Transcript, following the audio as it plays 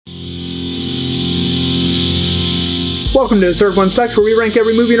welcome to Third One Sucks, where we rank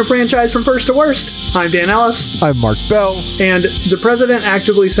every movie in a franchise from first to worst. I'm Dan Ellis. I'm Mark Bell. And the president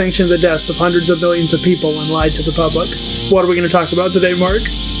actively sanctioned the deaths of hundreds of millions of people and lied to the public. What are we going to talk about today, Mark?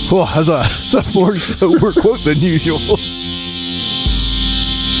 Well, that's a more sober quote than usual.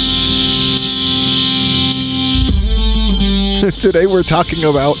 Today we're talking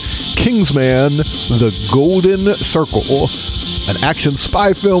about Kingsman, The Golden Circle, an action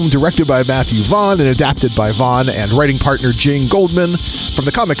spy film directed by Matthew Vaughn and adapted by Vaughn and writing partner Jane Goldman from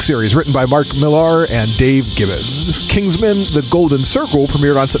the comic series written by Mark Millar and Dave Gibbons. Kingsman, The Golden Circle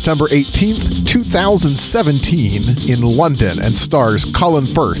premiered on September 18th, 2017 in London and stars Colin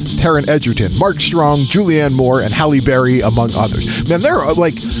Firth, Taron Egerton, Mark Strong, Julianne Moore, and Halle Berry, among others. Man, there are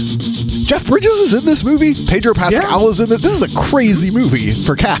Jeff Bridges is in this movie. Pedro Pascal is in it. This is a crazy movie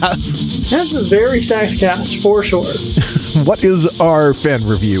for cast. That's a very stacked cast, for sure. What is our fan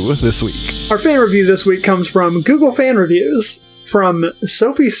review this week? Our fan review this week comes from Google Fan Reviews from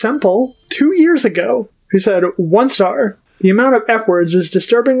Sophie Semple 2 years ago, who said, 1 star. The amount of F words is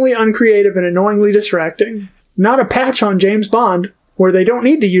disturbingly uncreative and annoyingly distracting. Not a patch on James Bond, where they don't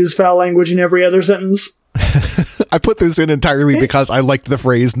need to use foul language in every other sentence. I put this in entirely because I liked the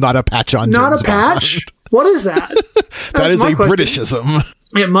phrase, not a patch on not James a patch? Bond. What is that? That is a question. Britishism.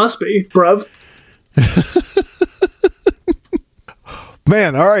 It must be, bruv.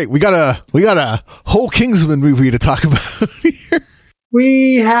 Man, all right, we got a whole Kingsman movie to talk about here.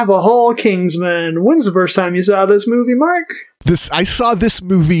 We have a whole Kingsman. When's the first time you saw this movie, Mark? I saw this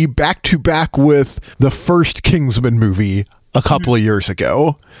movie back to back with the first Kingsman movie a couple of years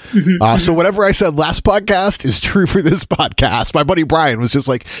ago. So whatever I said last podcast is true for this podcast. My buddy Brian was just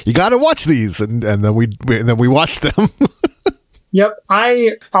like, you got to watch these. And then we watched them. Yep.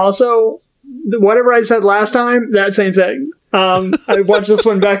 I also, whatever I said last time, that same thing. I watched this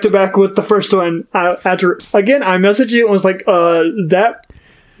one back to back with the first one. After again, I messaged you and was like, that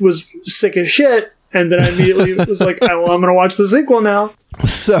was sick as shit. And then I immediately was like, oh, well, I'm going to watch the sequel now.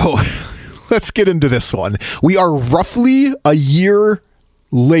 So let's get into this one. We are roughly a year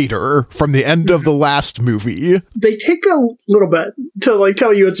later from the end of the last movie. They take a little bit to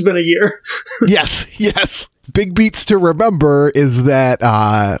tell you it's been a year. Yes. Big beats to remember is that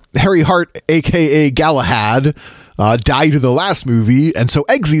Harry Hart, a.k.a. Galahad, died in the last movie, and so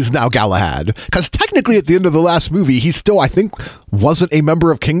Eggsy's now Galahad. Because technically at the end of the last movie, he still, I think, wasn't a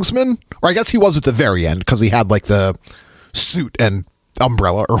member of Kingsman. Or I guess he was at the very end, because he had, the suit and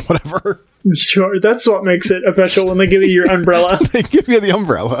umbrella or whatever. Sure, that's what makes it official when they give you your umbrella. They give you the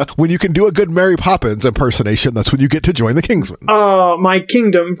umbrella. When you can do a good Mary Poppins impersonation, that's when you get to join the Kingsman. Oh, my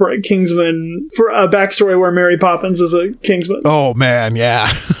kingdom for a Kingsman, for a backstory where Mary Poppins is a Kingsman. Oh, man, yeah.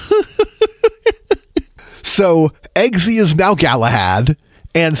 So, Eggsy is now Galahad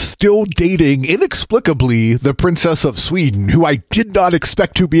and still dating, inexplicably, the Princess of Sweden, who I did not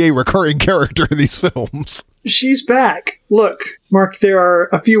expect to be a recurring character in these films. She's back. Look, Mark, there are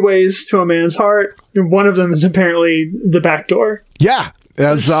a few ways to a man's heart, and one of them is apparently the back door. Yeah,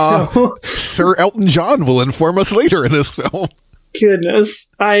 as Sir Elton John will inform us later in this film.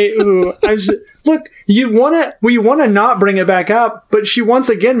 Goodness. Look, we want to not bring it back up, but she once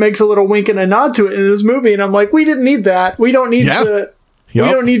again makes a little wink and a nod to it in this movie, and I'm like, we didn't need that. We don't need to... Yep.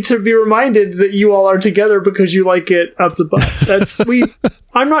 We don't need to be reminded that you all are together because you like it up the butt.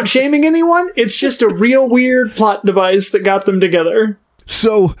 I'm not shaming anyone. It's just a real weird plot device that got them together.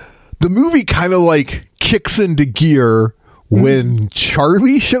 So the movie kind of kicks into gear when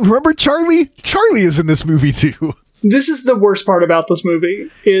Charlie remember Charlie? Charlie is in this movie too. This is the worst part about this movie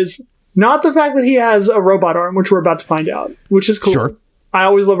is not the fact that he has a robot arm, which we're about to find out, which is cool. Sure. I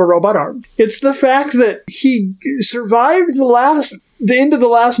always love a robot arm. It's the fact that he survived the end of the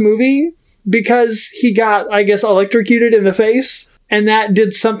last movie because he got, I guess, electrocuted in the face, and that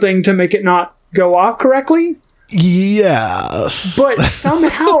did something to make it not go off correctly. Yes. But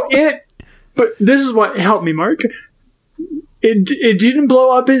somehow but this is what helped me, Mark. It didn't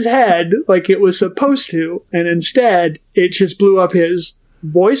blow up his head like it was supposed to, and instead, it just blew up his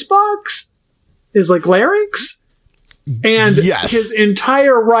voice box, his larynx, and his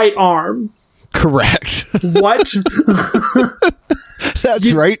entire right arm. Correct. What?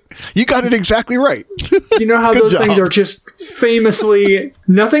 That's right. You got it exactly right. You know how those things are just famously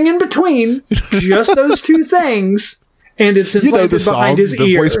nothing in between, just those two things, and it's implanted behind his ear.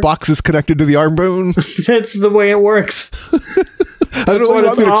 The voice box is connected to the arm bone. That's the way it works. I don't know what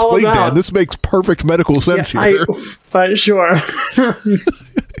I'm going to explain, Dan. This makes perfect medical sense here. Sure.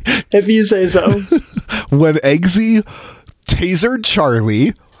 If you say so. When Eggsy tasered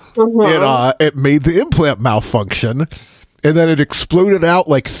Charlie, it made the implant malfunction, and then it exploded out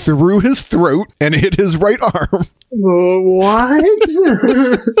through his throat and hit his right arm. What?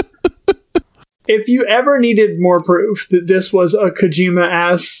 If you ever needed more proof that this was a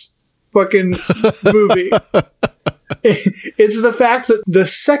Kojima-ass fucking movie, it's the fact that the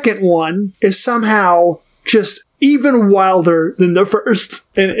second one is somehow just even wilder than the first.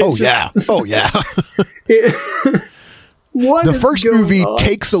 And Oh yeah. The first movie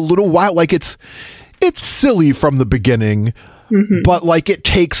takes a little while. Like it's silly from the beginning, but like it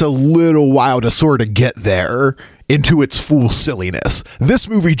takes a little while to sort of get there into its full silliness. This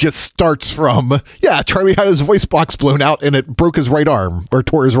movie just starts from, Charlie had his voice box blown out and it broke his right arm or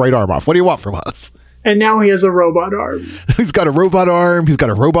tore his right arm off. What do you want from us? And now he has a robot arm. He's got a robot arm. He's got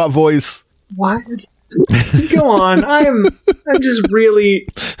a robot voice. What? Go on. I'm just really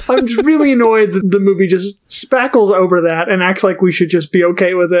annoyed that the movie just spackles over that and acts like we should just be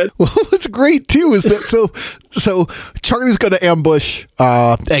okay with it. Well, what's great too is that so Charlie's going to ambush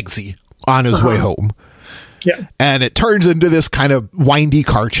Eggsy on his way home. Yeah. And it turns into this kind of windy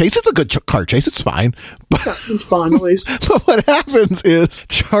car chase. It's a good car chase. It's fine. But, it's fun, at least. But what happens is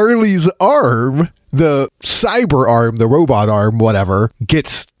Charlie's arm, the cyber arm, the robot arm, whatever,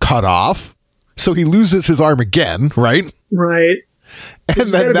 gets cut off. So he loses his arm again, right? Right. And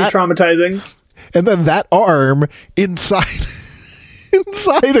then that be traumatizing. And then that arm inside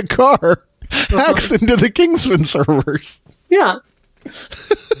a car hacks into the Kingsman servers. Yeah.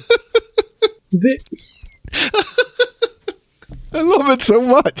 I love it so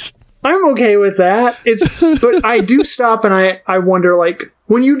much. I'm okay with that. But I do stop and I wonder, like,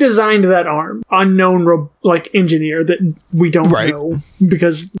 when you designed that arm, unknown engineer that we don't know,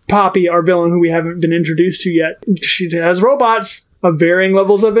 because Poppy, our villain, who we haven't been introduced to yet, she has robots of varying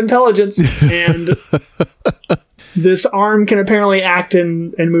levels of intelligence, and this arm can apparently act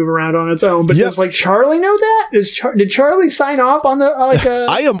and move around on its own. But does Charlie know that? Did Charlie sign off on the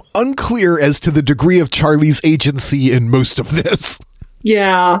I am unclear as to the degree of Charlie's agency in most of this.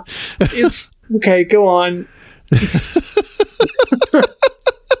 Yeah, it's okay. Go on.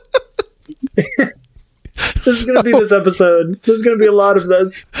 This is going to be this episode. There's going to be a lot of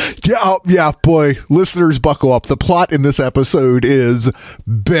this. Yeah, boy. Listeners, buckle up. The plot in this episode is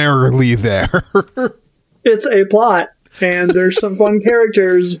barely there. It's a plot, and there's some fun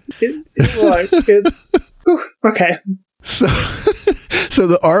characters. Okay. So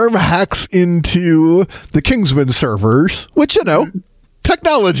the arm hacks into the Kingsman servers, which,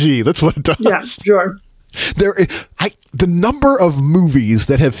 technology, that's what it does. Yeah, sure. The number of movies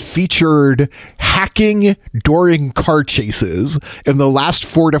that have featured hacking during car chases in the last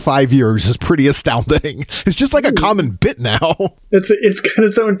 4 to 5 years is pretty astounding. It's just like a common bit now. It's got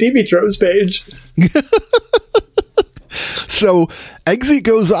its own TV tropes page. So Eggsy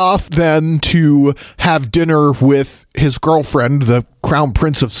goes off then to have dinner with his girlfriend, the Crown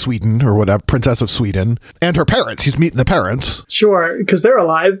Prince of Sweden, or whatever, Princess of Sweden, and her parents. He's meeting the parents. Sure, because they're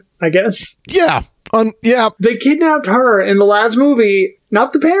alive, I guess. Yeah. They kidnapped her in the last movie,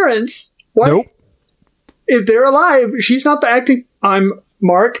 not the parents. What? Nope. If they're alive, she's not the acting. I'm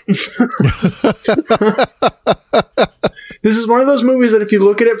Mark. This is one of those movies that if you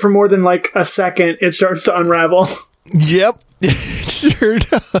look at it for more than like a second, it starts to unravel. Yep, it sure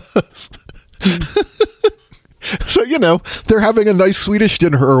does. So, they're having a nice Swedish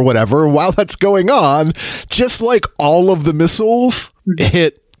dinner or whatever. While that's going on, just like all of the missiles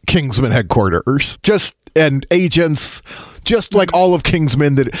hit Kingsman headquarters, and agents, just like all of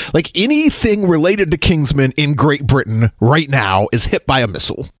Kingsman, that like anything related to Kingsman in Great Britain right now is hit by a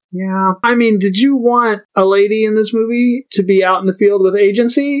missile. Yeah. I mean, did you want a lady in this movie to be out in the field with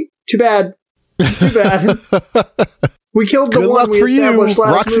agency? Too bad. We killed the Good one luck we for established you.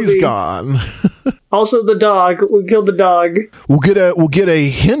 last Roxy's movie. Gone. Also the dog. We killed the dog. We'll get a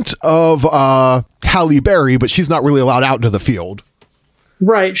hint of Halle Berry, but she's not really allowed out into the field.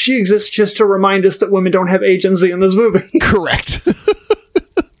 Right. She exists just to remind us that women don't have agency in this movie. Correct.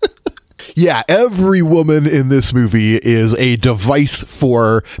 Yeah, every woman in this movie is a device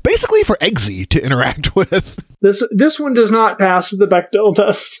for Eggsy to interact with. This one does not pass the Bechdel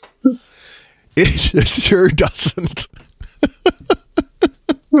test. It sure doesn't.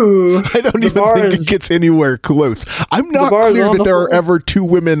 I don't even think it gets anywhere close. I'm not clear that there are ever two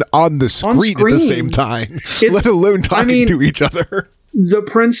women on the screen at the same time, let alone talking to each other. The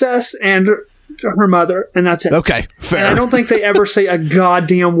princess and her mother, and that's it. Okay, fair. And I don't think they ever say a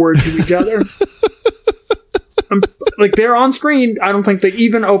goddamn word to each other. Like, they're on screen. I don't think they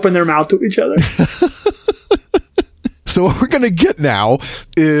even open their mouth to each other. So what we're going to get now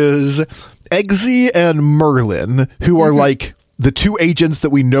is Eggsy and Merlin, who are like the two agents that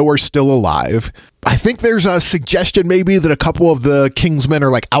we know are still alive. I think there's a suggestion maybe that a couple of the Kingsmen are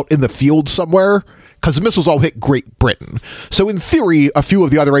like out in the field somewhere, because the missiles all hit Great Britain. So in theory, a few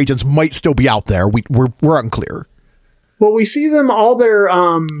of the other agents might still be out there. We're unclear. Well, we see them all their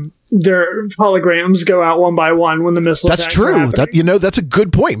holograms go out one by one when the missile. That's true. That's a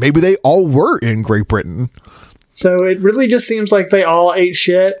good point. Maybe they all were in Great Britain. So it really just seems like they all ate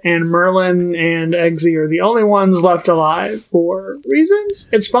shit, and Merlin and Eggsy are the only ones left alive for reasons.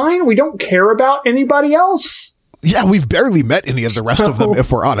 It's fine. We don't care about anybody else. Yeah, we've barely met any of the rest of them, if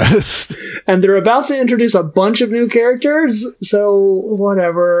we're honest. And they're about to introduce a bunch of new characters, so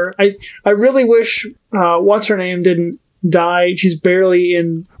whatever. I really wish what's her name didn't die. She's barely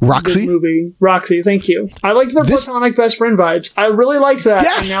in Roxy? this movie. Roxy, thank you. I liked the platonic best friend vibes. I really liked that,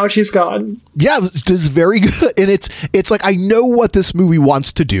 yes! And now she's gone. Yeah, it's very good. And it's like, I know what this movie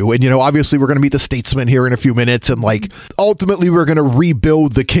wants to do. And, obviously we're going to meet the statesman here in a few minutes. And like, ultimately we're going to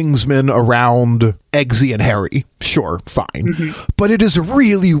rebuild the Kingsmen around Eggsy and Harry. Sure, fine. Mm-hmm. But it is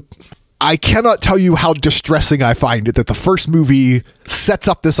really... I cannot tell you how distressing I find it that the first movie sets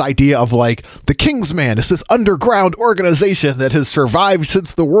up this idea of like the Kingsman is this underground organization that has survived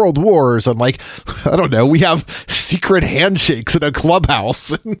since the World Wars. And like, I don't know, we have secret handshakes in a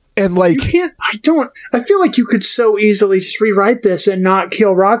clubhouse and like, I feel like you could so easily just rewrite this and not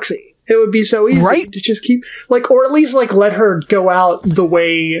kill Roxy. It would be so easy, right? To just keep like, or at least like let her go out the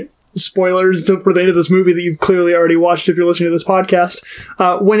way. Spoilers for the end of this movie that you've clearly already watched if you're listening to this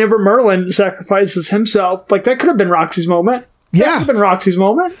podcast. Whenever Merlin sacrifices himself, like that could have been Roxy's moment. Yeah. That could have been Roxy's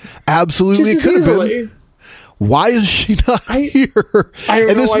moment. Absolutely could have been. Why is she not here?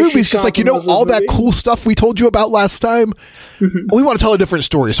 And this movie's just like, all that cool stuff we told you about last time? Mm-hmm. We want to tell a different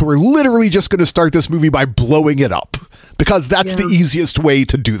story. So we're literally just going to start this movie by blowing it up because that's the easiest way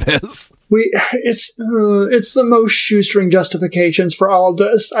to do this. It's the most shoestring justifications for all of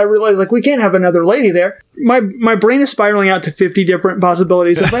this. I realize, like, we can't have another lady there. My brain is spiraling out to 50 different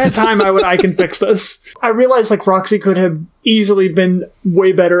possibilities. If I had time, I can fix this. I realize, like, Roxy could have easily been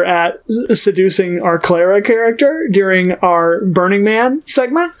way better at seducing our Clara character during our Burning Man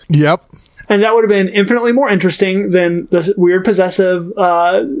segment. Yep. And that would have been infinitely more interesting than the weird possessive,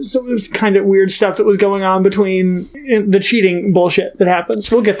 kind of weird stuff that was going on between the cheating bullshit that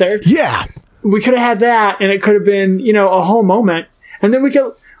happens. We'll get there. Yeah. We could have had that, and it could have been, a whole moment. And then we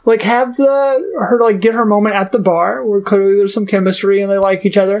could, like, have her, like, get her moment at the bar, where clearly there's some chemistry and they like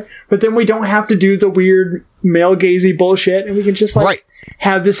each other. But then we don't have to do the weird male-gazy bullshit, and we can just, like,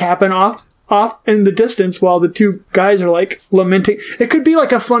 have this happen off in the distance while the two guys are like lamenting. It could be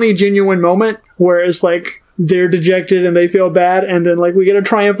like a funny, genuine moment where it's like they're dejected and they feel bad, and then like we get a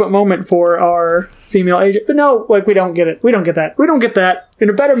triumphant moment for our female agent. But no, like we don't get it. We don't get that. We don't get that. In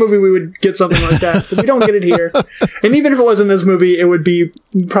a better movie, we would get something like that, but we don't get it here. And even if it was in this movie, it would be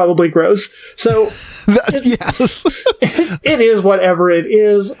probably gross. So yes, it is whatever it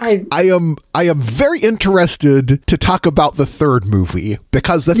is. I am very interested to talk about the third movie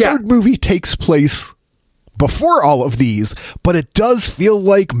because the third movie takes place before all of these, but it does feel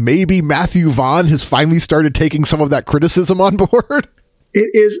like maybe Matthew Vaughn has finally started taking some of that criticism on board.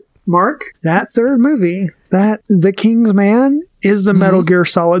 It is, Mark, that third movie, that The Kingsman is the Metal Gear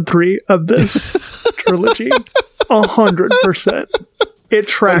Solid 3 of this trilogy. 100%. It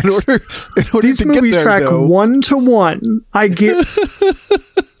tracks. In order These to movies get there, track though, 1-to-1. I get...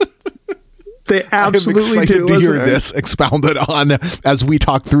 They absolutely I'm excited do. to hear this expounded on as we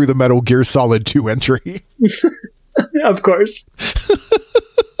talk through the Metal Gear Solid 2 entry. Of course.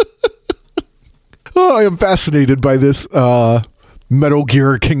 Oh, I am fascinated by this Metal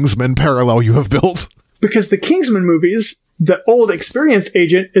Gear Kingsman parallel you have built. Because the Kingsman movies, the old experienced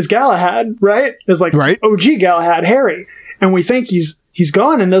agent is Galahad, right? Is like OG Galahad, Harry. And we think he's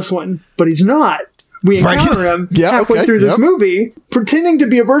gone in this one, but he's not. We encounter him halfway through this movie, pretending to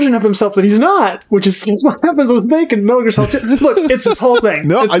be a version of himself that he's not, which is what happens with Nick and Metal Gear Solid 2. Look, it's this whole thing.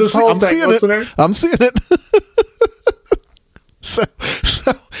 No, I'm seeing it. I'm seeing it.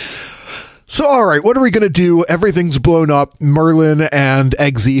 So, all right, what are we going to do? Everything's blown up. Merlin and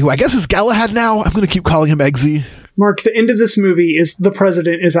Eggsy, who I guess is Galahad now. I'm going to keep calling him Eggsy. Mark, the end of this movie is the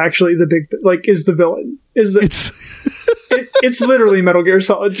president is actually the big, like, is the villain. It's literally Metal Gear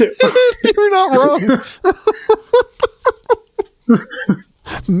Solid 2. You're not wrong.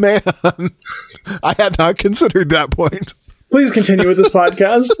 Man, I had not considered that point. Please continue with this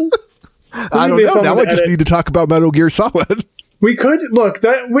podcast. I don't know. Now I just need to talk about Metal Gear Solid. We could look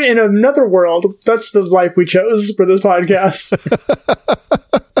that in another world. That's the life we chose for this podcast.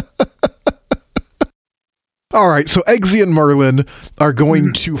 All right, so Eggsy and Merlin are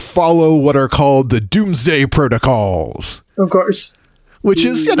going to follow what are called the Doomsday Protocols. Of course. Which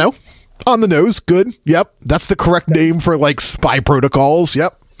is, On the nose. Good. Yep. That's the correct name for like spy protocols.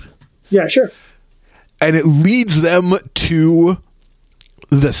 Yep. Yeah, sure. And it leads them to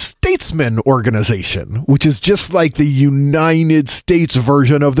the Statesman organization, which is just like the United States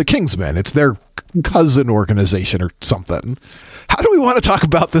version of the Kingsmen. It's their cousin organization or something. How do we want to talk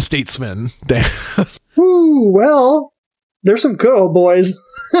about the Statesmen, Dan? Ooh, well, there's some good old boys.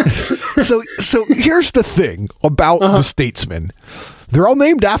 So here's the thing about the Statesmen. They're all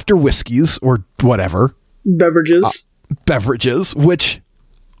named after whiskeys or whatever. Beverages, which,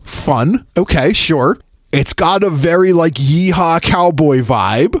 fun. Okay, sure. It's got a very like yeehaw cowboy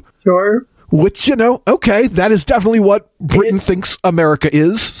vibe. Sure. Which, okay, that is definitely what Britain thinks America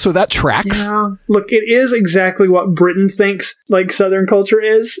is. So that tracks. Yeah. Look, it is exactly what Britain thinks like Southern culture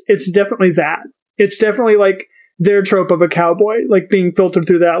is. It's definitely that. It's definitely like their trope of a cowboy, like being filtered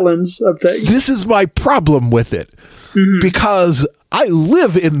through that lens of things. This is my problem with it. Because I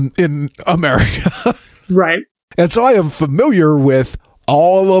live in America. Right. And so I am familiar with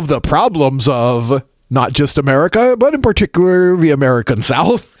all of the problems of not just America, but in particular the American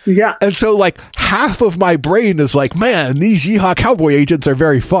South. Yeah. And so like half of my brain is like, man, these yeehaw cowboy agents are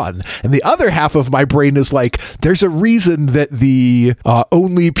very fun. And the other half of my brain is like, there's a reason that the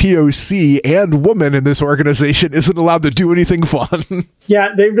only POC and woman in this organization isn't allowed to do anything fun. Yeah,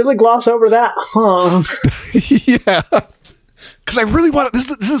 they really gloss over that, huh? Yeah. Because I really want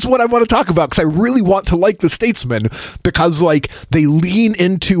to, this is what I want to talk about, because I really want to like the Statesmen, because like they lean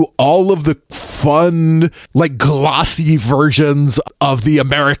into all of the fun, like glossy versions of the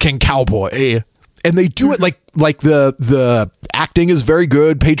American cowboy. And they do it like the acting is very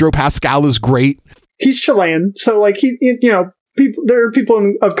good. Pedro Pascal is great. He's Chilean, so like there are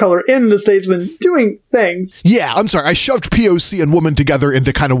people of color in the Statesmen doing things. Yeah, I'm sorry. I shoved POC and woman together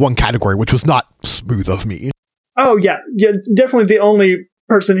into kind of one category, which was not smooth of me. Oh, yeah. Yeah, definitely the only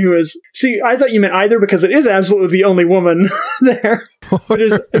person who is... See, I thought you meant either, because it is absolutely the only woman there. But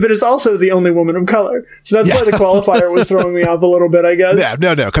it's also the only woman of color. So that's why the qualifier was throwing me off a little bit, I guess. Yeah,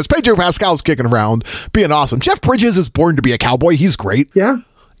 no, because Pedro Pascal's kicking around, being awesome. Jeff Bridges is born to be a cowboy. He's great. Yeah.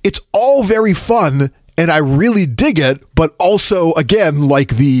 It's all very fun, and I really dig it, but also, again,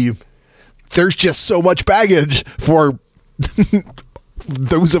 like there's just so much baggage for...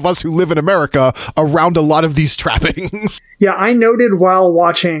 those of us who live in America around a lot of these trappings. Yeah, I noted while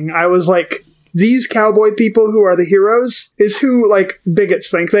watching, I was like, these cowboy people who are the heroes is who like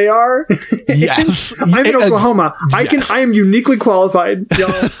bigots think they are. Yes. I'm in Oklahoma. Yes. I am uniquely qualified, y'all.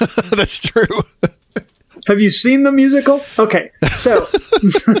 That's true. Have you seen the musical? Okay, so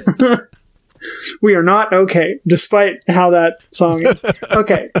we are not okay, despite how that song is.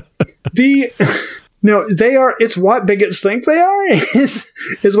 Okay. No, they are, it's what bigots think they are, is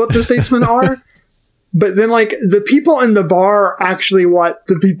what the Statesmen are. But then, like, the people in the bar are actually what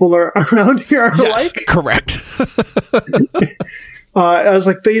the people around here are like. Correct. I was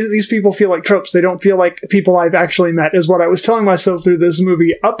like, these people feel like tropes. They don't feel like people I've actually met, is what I was telling myself through this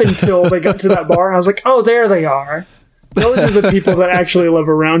movie up until they got to that bar. And I was like, oh, there they are. Those are the people that actually live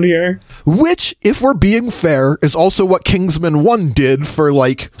around here. Which, if we're being fair, is also what Kingsman 1 did for,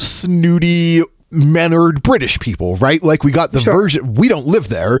 like, snooty... mannered British people, right? Like we got the version, we don't live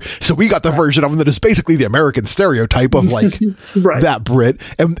there, so we got the version of them that is basically the American stereotype of like that Brit.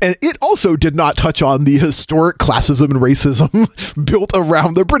 And it also did not touch on the historic classism and racism built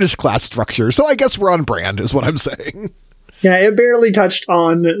around the British class structure. So I guess we're on brand is what I'm saying. Yeah, it barely touched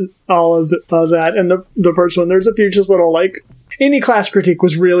on all of that. And the first one, there's a few just little like, any class critique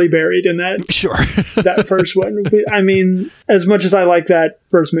was really buried in that. Sure. That first one. I mean, as much as I like that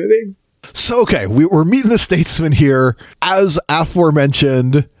first movie. So, okay, we're meeting the Statesman here. As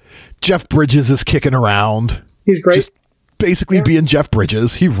aforementioned, Jeff Bridges is kicking around. He's great. Just basically being Jeff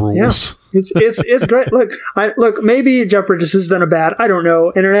Bridges. He rules. Yeah. It's great. Look, maybe Jeff Bridges has done a bad, I don't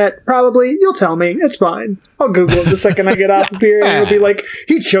know, internet, probably. You'll tell me. It's fine. I'll Google it the second I get off of here, and it'll be like,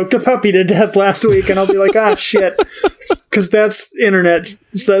 he choked a puppy to death last week, and I'll be like, ah, shit. Because that's internet.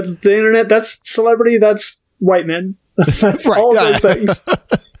 That's the internet. That's celebrity. That's white men. That's all those things.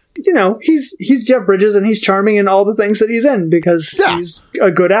 You know, he's Jeff Bridges, and he's charming in all the things that he's in because he's a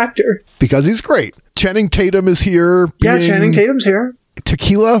good actor. Because he's great. Channing Tatum is here. Yeah, Channing Tatum's here.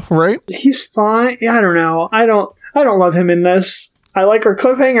 Tequila, right? He's fine. Yeah, I don't know. I don't love him in this. I like our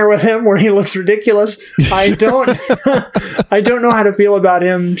cliffhanger with him where he looks ridiculous. I don't know how to feel about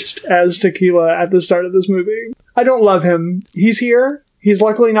him just as Tequila at the start of this movie. I don't love him. He's here. He's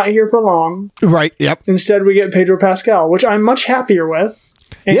luckily not here for long. Right, yep. Instead, we get Pedro Pascal, which I'm much happier with.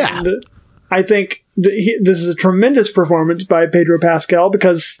 And I think this is a tremendous performance by Pedro Pascal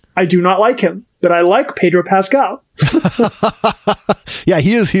because I do not like him. but I like Pedro Pascal. Yeah,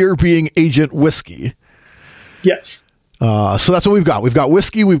 he is here being Agent Whiskey. Yes. So that's what we've got. We've got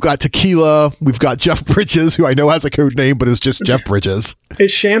Whiskey, we've got Tequila, we've got Jeff Bridges, who I know has a code name, but is just Jeff Bridges.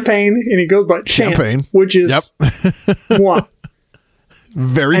 It's Champagne, and he goes by Champagne, which is one.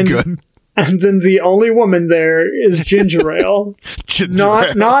 Very good. And then the only woman there is ginger ale.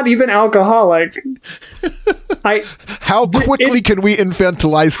 Not even alcoholic. How quickly can we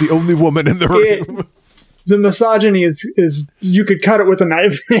infantilize the only woman in the room? The misogyny is you could cut it with a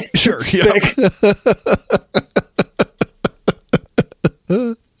knife. Sure, yeah.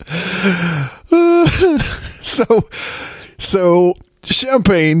 So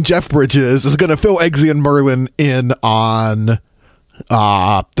Champagne, Jeff Bridges, is going to fill Eggsy and Merlin in on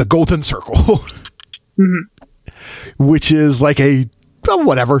the Golden Circle, which is like a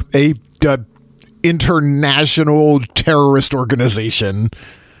international terrorist organization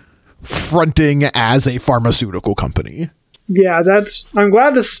fronting as a pharmaceutical company. Yeah, I'm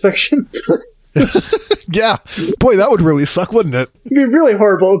glad this is fiction. Yeah. Boy, that would really suck, wouldn't it? It'd be really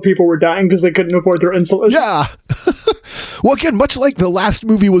horrible if people were dying because they couldn't afford their insulin. Yeah. Well, again, much like the last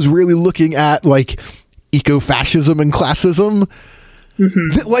movie was really looking at like eco-fascism and classism,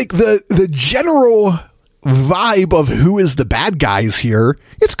 the general vibe of who is the bad guys here,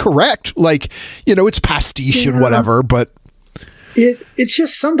 it's correct. Like, it's pastiche and whatever, but it's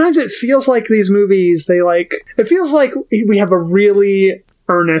just sometimes it feels like these movies, it feels like we have a really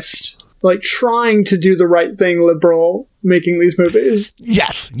earnest, like trying to do the right thing liberal making these movies.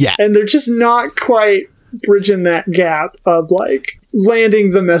 Yes, yeah. And they're just not quite bridging that gap of like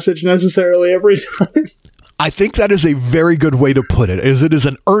landing the message necessarily every time. I think that is a very good way to put it, is it is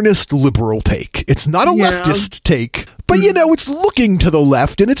an earnest liberal take. It's not a leftist take, but it's looking to the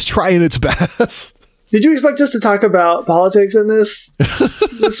left and it's trying its best. Did you expect us to talk about politics in this?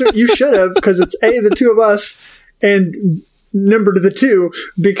 You should have, because it's the two of us, and number the two,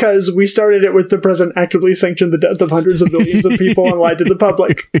 because we started it with the president actively sanctioned the death of hundreds of millions of people and lied to the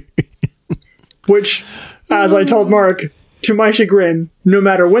public. Which, as I told Mark, to my chagrin, no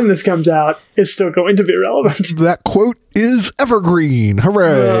matter when this comes out, is still going to be relevant. That quote is evergreen.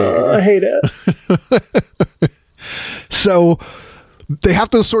 Hooray. I hate it. So they have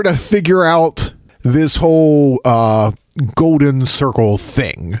to sort of figure out this whole golden circle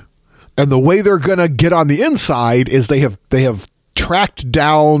thing. And the way they're going to get on the inside is they have tracked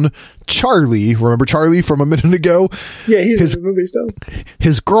down Charlie. Remember Charlie from a minute ago? Yeah, he's in the movie still.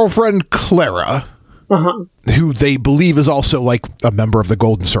 His girlfriend, Clara, who they believe is also like a member of the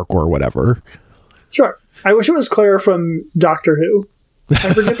Golden Circle or whatever. Sure. I wish it was Clara from Doctor Who.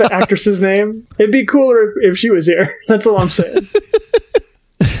 I forget the actress's name. It'd be cooler if she was here. That's all I'm saying.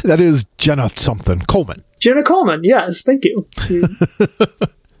 That is Jenna something. Coleman. Jenna Coleman. Yes, thank you.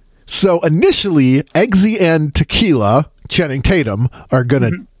 So initially, Eggsy and Tequila, Channing Tatum, are going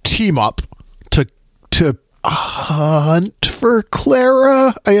to team up to hunt for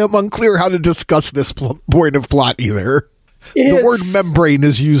Clara. I am unclear how to discuss this point of plot either. The word membrane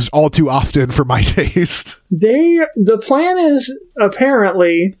is used all too often for my taste. The plan is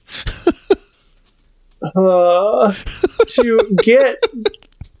apparently to get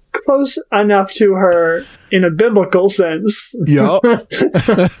close enough to her in a biblical sense. Yeah.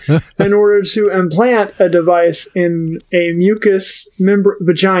 In order to implant a device in a mucous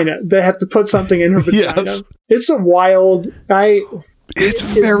vagina. They have to put something in her vagina. Yes. It's a wild... It's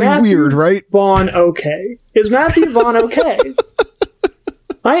very weird, right? Vaughn okay? Is Matthew Vaughn okay?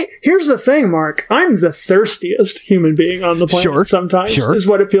 Here's the thing, Mark. I'm the thirstiest human being on the planet sometimes, is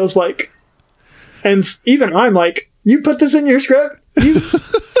what it feels like. And even I'm like, you put this in your script?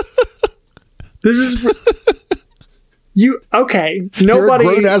 This is... okay. Nobody...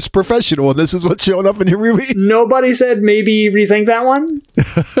 You're a grown-ass professional, and this is what's showing up in your movie? Nobody said maybe rethink that one?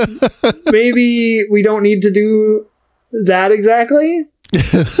 Maybe we don't need to do that exactly?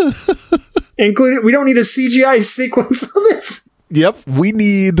 Including, we don't need a CGI sequence of it? Yep. We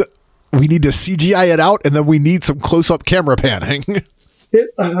need to CGI it out, and then we need some close-up camera panning.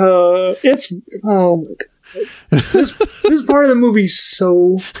 It's... Oh, my God. This part of the movie's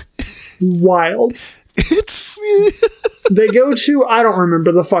so wild. They go to, I don't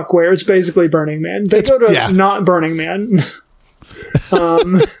remember the fuck where. It's basically Burning Man. They go to not Burning Man.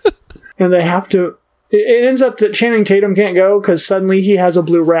 And they have to... It ends up that Channing Tatum can't go because suddenly he has a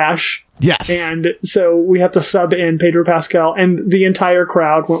blue rash. Yes. And so we have to sub in Pedro Pascal, and the entire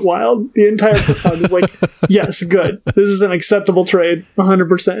crowd went wild. The entire crowd was like, yes, good. This is an acceptable trade.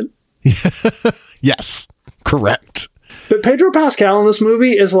 100%. Yes. Correct. But Pedro Pascal in this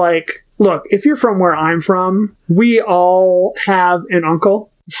movie is like, look, if you're from where I'm from, we all have an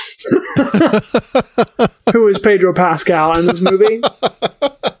uncle who is Pedro Pascal in this movie,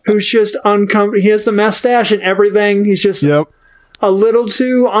 who's just uncomfortable. He has the mustache and everything. He's just a little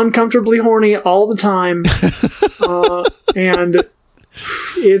too uncomfortably horny all the time. And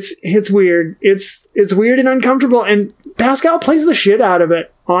it's weird. It's weird and uncomfortable. And Pascal plays the shit out of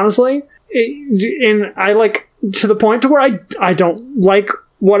it, honestly. And I like, to the point to where I don't like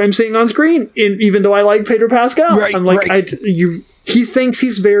what I'm seeing on screen, even though I like Pedro Pascal. Right, I'm like, right. He thinks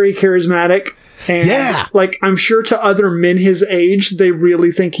he's very charismatic. And like, I'm sure to other men his age, they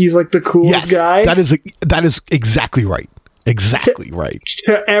really think he's like the coolest guy. That is exactly right. Exactly right.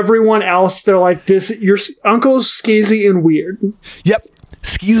 To everyone else, they're like, your uncle's skeezy and weird. Yep.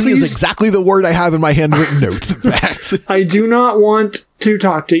 Skeezy is exactly the word I have in my handwritten notes, in fact. I do not want to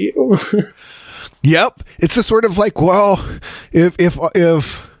talk to you. Yep. It's just sort of like, well,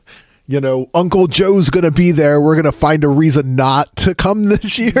 if you know, Uncle Joe's going to be there, we're going to find a reason not to come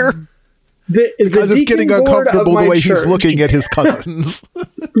this year. Because it's getting uncomfortable the way he's looking at his cousins.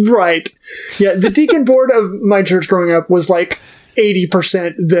 Right. Yeah. The deacon board of my church growing up was like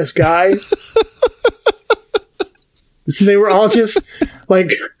 80% this guy. They were all just like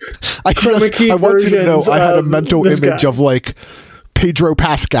I want you to know I had a mental image of like Pedro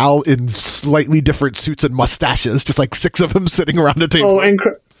Pascal in slightly different suits and mustaches, just like 6 of them sitting around a table. Oh, and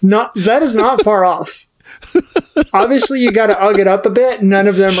that is not far off. Obviously, you got to ug it up a bit. None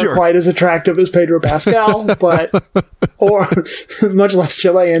of them are quite as attractive as Pedro Pascal, or much less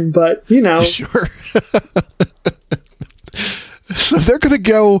Chilean, but you know. Sure. So they're going to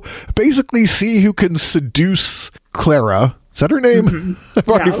go basically see who can seduce Clara. Is that her name? Mm-hmm. I've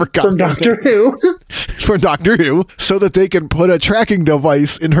already forgotten. From Doctor Who. From Doctor Who, so that they can put a tracking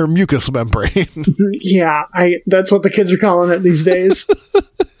device in her mucous membrane. Yeah, that's what the kids are calling it these days.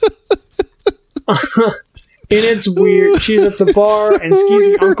 And it's weird. She's at the bar and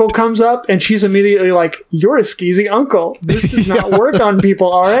Skeezy Uncle comes up and she's immediately like, "You're a Skeezy Uncle. This does not work on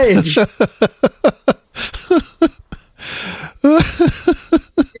people our age."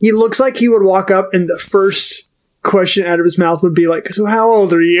 He looks like he would walk up and the first question out of his mouth would be like, "So how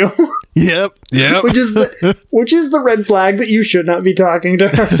old are you?" Yep. which is the red flag that you should not be talking to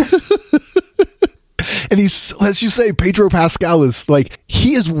her. And he's, as you say, Pedro Pascal is like,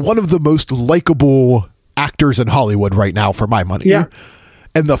 he is one of the most likable actors in Hollywood right now, for my money. Yeah.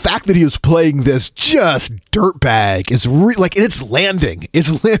 And the fact that he was playing this just dirtbag is it's landing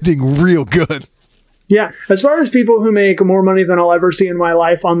real good. Yeah. As far as people who make more money than I'll ever see in my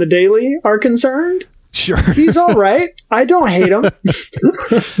life on the daily are concerned, sure, he's all right. I don't hate him.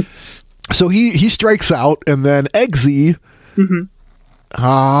 So he strikes out, and then Eggsy,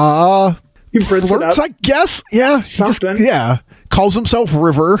 he flirts, I guess. Yeah. Something. Calls himself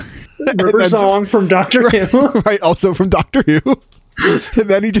River. River Song from Doctor Who. Right, also from Doctor Who. And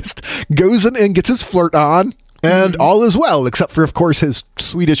then he just goes in and gets his flirt on, and all is well, except for, of course, his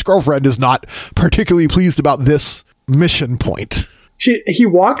Swedish girlfriend is not particularly pleased about this mission point. He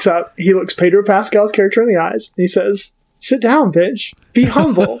walks up, he looks Pedro Pascal's character in the eyes, and he says, "Sit down, bitch. Be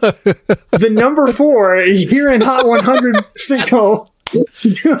humble." The number 4 here in Hot 100 single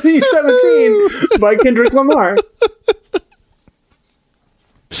 2017 by Kendrick Lamar.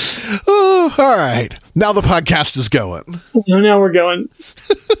 Oh, all right. Now the podcast is going. Now we're going.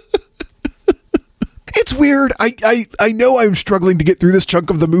 It's weird. I know I'm struggling to get through this chunk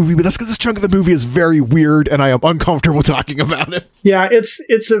of the movie, but that's because this chunk of the movie is very weird and I am uncomfortable talking about it. Yeah,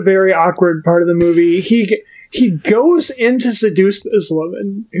 it's a very awkward part of the movie. He goes in to seduce this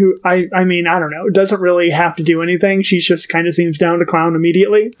woman who, I mean, I don't know, doesn't really have to do anything. She just kind of seems down to clown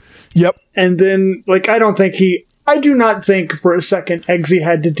immediately. Yep. And then, like, I do not think for a second Eggsy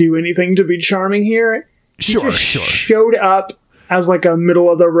had to do anything to be charming here. Sure. Showed up as like a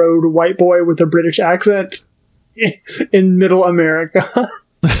middle of the road white boy with a British accent in middle America.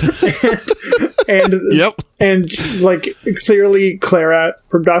 and like clearly Clara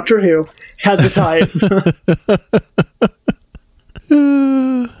from Doctor Who has a type.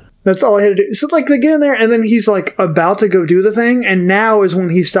 That's all I had to do. So like they get in there and then he's like about to go do the thing, and now is when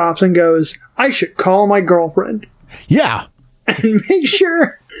he stops and goes, "I should call my girlfriend." Yeah. And make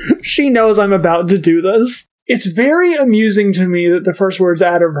sure she knows I'm about to do this. It's very amusing to me that the first words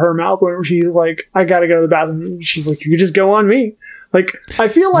out of her mouth when she's like, "I gotta go to the bathroom," she's like, "You just go on me." Like, I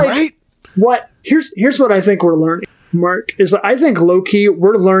feel like here's what I think we're learning, Mark, is that I think low-key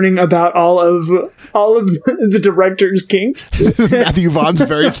we're learning about all of the director's kinks. Matthew Vaughn's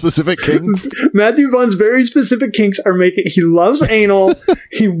very specific kinks. Matthew Vaughn's very specific kinks are he loves anal,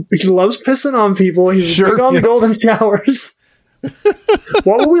 he loves pissing on people, he's big on golden showers.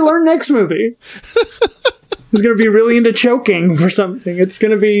 What will we learn next movie? who's going to be really into choking for something. It's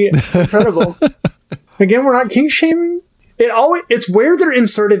going to be incredible. Again, we're not kink shaming. It's where they're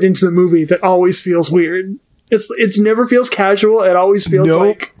inserted into the movie that always feels weird. It's never feels casual. It always feels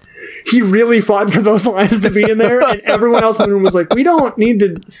like he really fought for those lines to be in there, and everyone else in the room was like, we don't need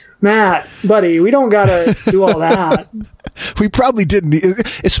to, Matt, buddy, we don't gotta do all that. We probably didn't,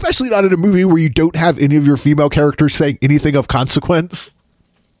 especially not in a movie where you don't have any of your female characters saying anything of consequence.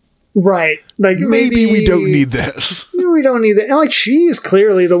 Right. Like maybe we don't need this. We don't need that. And like, she is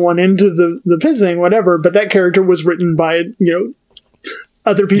clearly the one into the pissing, whatever, but that character was written by,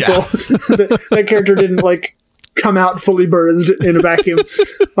 other people. Yeah. that character didn't like come out fully birthed in a vacuum.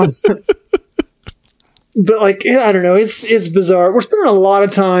 But like, I don't know, it's bizarre. We're spending a lot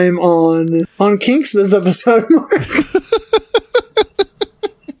of time on kinks this episode, Mark.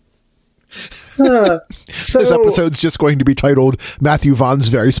 So this episode's just going to be titled Matthew Vaughn's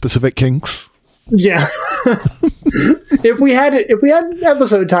Very Specific Kinks. Yeah. if we had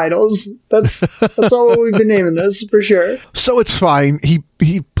episode titles, that's all what we've been naming this for sure. So it's fine.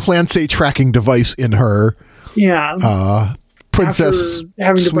 He plants a tracking device in her. Yeah. Princess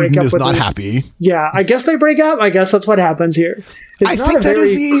having to Sweden break up is with not happy. Yeah, I guess they break up. I guess that's what happens here. It's not a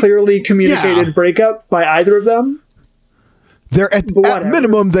very clearly communicated breakup by either of them. They're at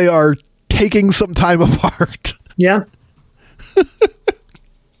minimum they are taking some time apart. Yeah.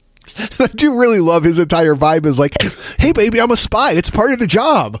 I do really love his entire vibe is like, hey baby, I'm a spy. It's part of the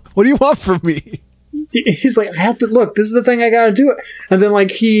job. What do you want from me? He's like, I have to look, this is the thing, I gotta do it. And then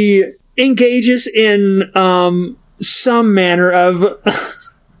like he engages in some manner of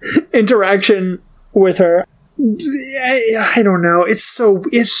interaction with her. I don't know. It's so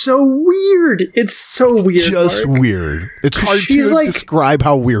weird. It's so weird. Just Mark. Weird. It's hard to describe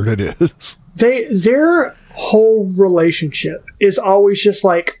how weird it is. Their whole relationship is always just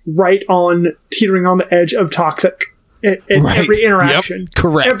like teetering on the edge of toxic at every interaction. Yep.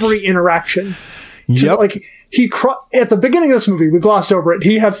 Correct. Every interaction. Yep. So like at the beginning of this movie, we glossed over it.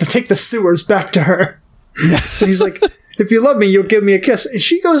 He has to take the sewers back to her. And he's like, if you love me, you'll give me a kiss. And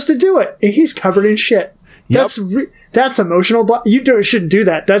she goes to do it. And he's covered in shit. Yep. That's emotional. You shouldn't do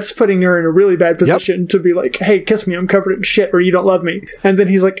that. That's putting her in a really bad position to be like, hey, kiss me. I'm covered in shit, or you don't love me. And then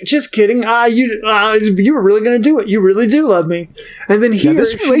he's like, just kidding. You were really going to do it. You really do love me. And then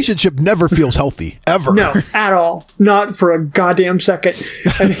this relationship never feels healthy, ever. No, at all. Not for a goddamn second.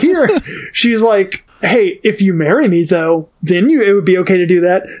 And here she's like, hey, if you marry me, though, then it would be okay to do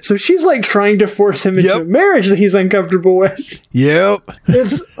that. So she's like trying to force him into a marriage that he's uncomfortable with. Yep.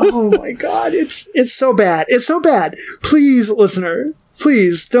 Oh my God. It's so bad. It's so bad. Please, listener,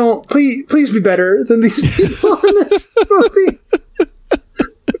 please be better than these people in this movie.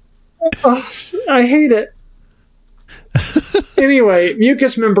 Oh, I hate it. Anyway,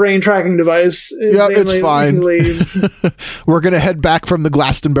 mucous membrane tracking device. Yeah, it's fine. We're going to head back from the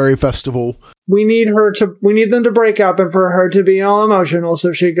Glastonbury Festival. We need them to break up and for her to be all emotional,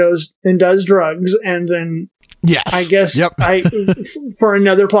 so she goes and does drugs, and then I guess for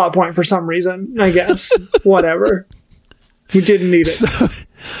another plot point for some reason, I guess. Whatever. We didn't need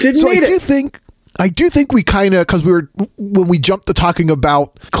it. I do think we kind of, because when we jumped to talking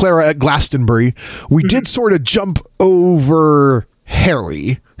about Clara at Glastonbury, we did sort of jump over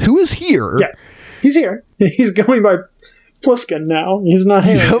Harry, who is here. Yeah, he's here. He's going by Pliskin now. He's not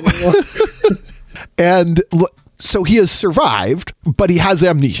Harry anymore. And so he has survived, but he has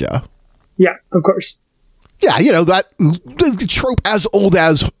amnesia. Yeah, of course. Yeah, that the trope as old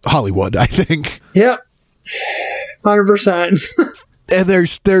as Hollywood, I think. Yep. 100%. And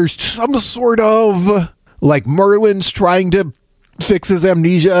there's some sort of like Merlin's trying to fix his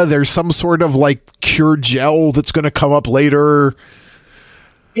amnesia. There's some sort of like cure gel that's going to come up later.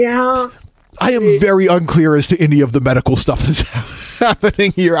 Yeah. I am very unclear as to any of the medical stuff that's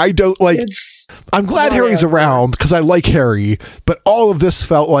happening here. I don't like. I'm glad Harry's around because I like Harry, but all of this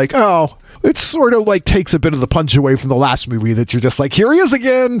felt like, it sort of like takes a bit of the punch away from the last movie that you're just like, here he is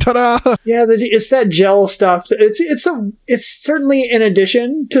again, ta-da! Yeah, it's that gel stuff. It's certainly an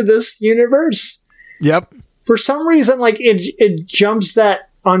addition to this universe. Yep. For some reason, like it jumps that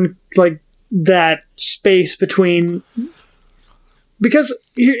on like that space between. Because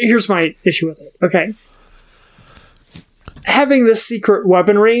here's my issue with it. Okay, having this secret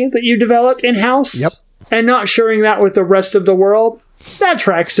weaponry that you developed in house, and not sharing that with the rest of the world. That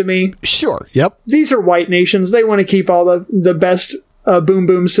tracks to me. Sure. Yep. These are white nations. They want to keep all the best boom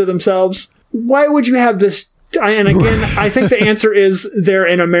booms to themselves. Why would you have this? And again, I think the answer is they're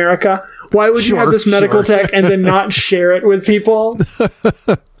in America. Why would you have this medical tech and then not share it with people?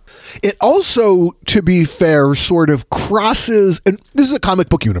 It also, to be fair, sort of crosses, and this is a comic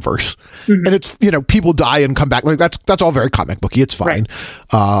book universe, and it's, people die and come back. Like that's all very comic booky. It's fine.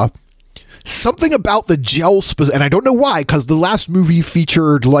 Right. Something about the gel, and I don't know why, because the last movie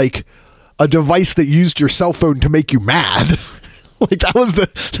featured like a device that used your cell phone to make you mad. Like that was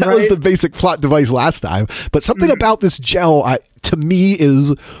the basic plot device last time. But something about this gel, to me,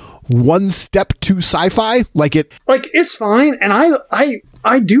 is one step too sci-fi. Like it's fine, and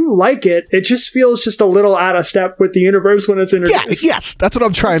I do like it. It just feels just a little out of step with the universe when it's introduced. Yes, that's what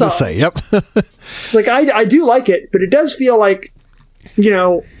I'm trying to say. Yep. Like I do like it, but it does feel like,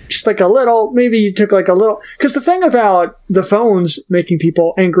 just like a little, maybe you took like a little, because the thing about the phones making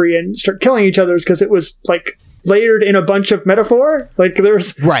people angry and start killing each other is because it was like layered in a bunch of metaphor. Like there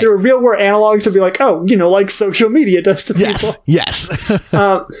were real world analogs to be like, like social media does to people. Yes.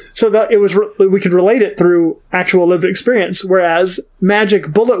 So that it was, we could relate it through actual lived experience. Whereas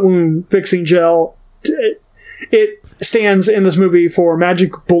magic bullet wound fixing gel, it stands in this movie for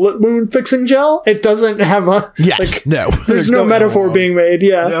magic bullet wound fixing gel. It doesn't have a There's no metaphor being made.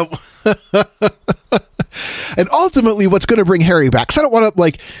 Yeah. Nope. And ultimately, what's going to bring Harry back? Because I don't want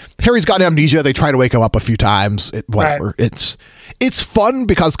to Harry's got amnesia. They try to wake him up a few times. Whatever. Right. It's fun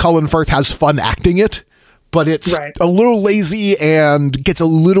because Colin Firth has fun acting it, but it's a little lazy and gets a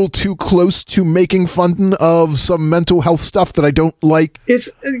little too close to making fun of some mental health stuff that I don't like.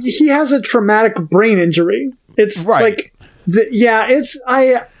 He has a traumatic brain injury. It's like,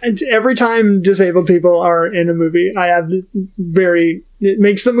 every time disabled people are in a movie, I have it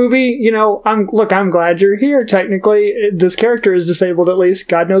makes the movie, I'm glad you're here. Technically, this character is disabled at least.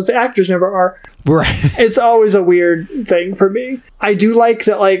 God knows the actors never are. Right. It's always a weird thing for me. I do like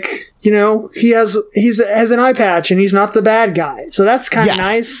that, he has an eye patch and he's not the bad guy. So that's kind of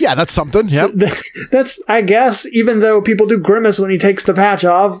nice. Yeah, that's something. Yep. That's, I guess, even though people do grimace when he takes the patch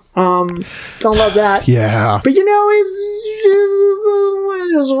off. Don't love that. Yeah. But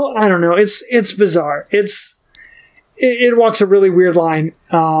I don't know. It's bizarre. It walks a really weird line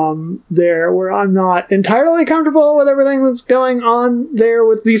there where I'm not entirely comfortable with everything that's going on there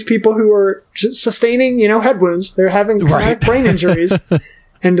with these people who are sustaining, head wounds. They're having traumatic brain injuries.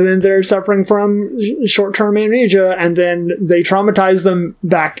 And then they're suffering from short-term amnesia, and then they traumatize them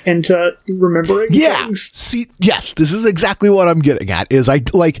back into remembering things. See, yes, this is exactly what I'm getting at. Is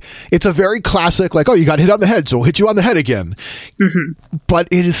it's a very classic, you got hit on the head, so we'll hit you on the head again. Mm-hmm. But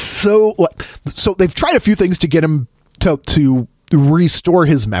it is so they've tried a few things to get him to restore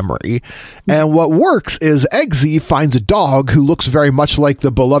his memory. And what works is Eggsy finds a dog who looks very much like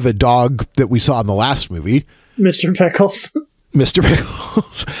the beloved dog that we saw in the last movie. Mr. Pickles,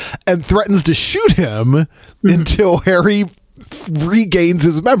 and threatens to shoot him until Harry regains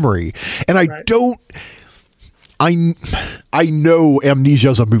his memory. And I know amnesia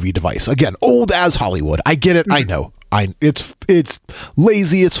is a movie device. Again, old as Hollywood. I get it. I know. It's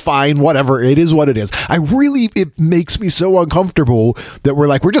lazy. It's fine. Whatever. It is what it is. It makes me so uncomfortable that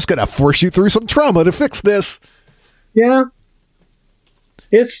we're just going to force you through some trauma to fix this. Yeah.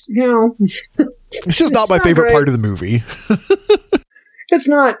 It's, it's just not my favorite part of the movie. It's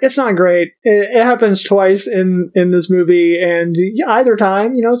not great. It happens twice in this movie, and either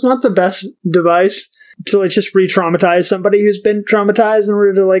time, it's not the best device to just re-traumatize somebody who's been traumatized in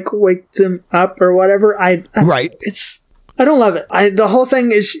order to wake them up or whatever. I don't love it. The whole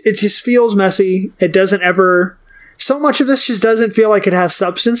thing it just feels messy. It doesn't ever, so much of this just doesn't feel like it has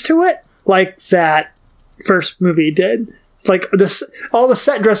substance to it, like that first movie did. It's like all the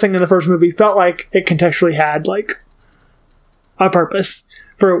set dressing in the first movie felt like it contextually had a purpose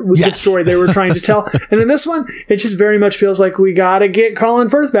for the story they were trying to tell. And in this one, it just very much feels like we gotta get Colin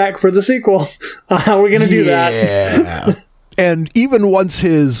Firth back for the sequel. How are we gonna do that? And even once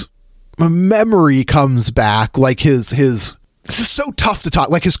his memory comes back, his this is so tough to talk.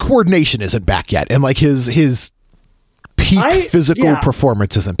 His coordination isn't back yet, and his peak physical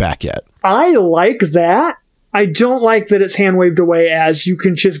performance isn't back yet. I like that. I don't like that it's hand waved away as you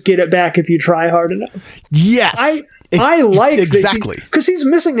can just get it back if you try hard enough. Yes. I like exactly because he's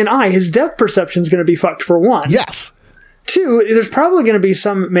missing an eye. His depth perception is going to be fucked for one. Yes. Two, there's probably going to be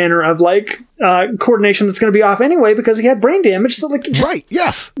some manner of coordination that's going to be off anyway because he had brain damage. So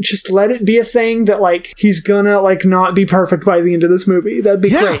just let it be a thing that he's gonna not be perfect by the end of this movie. That'd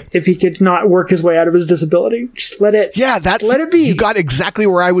be great if he could not work his way out of his disability. Just let it. Yeah, let it be. You got exactly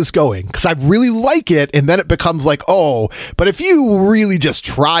where I was going because I really like it, and then it becomes but if you really just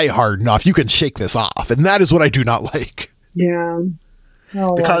try hard enough, you can shake this off, and that is what I do not like. Yeah.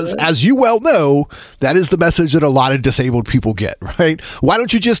 Because as you well know, that is the message that a lot of disabled people get, right? Why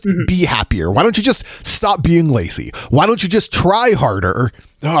don't you just be happier? Why don't you just stop being lazy? Why don't you just try harder?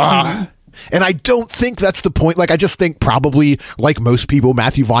 And I don't think that's the point. Like, I just think probably, like most people,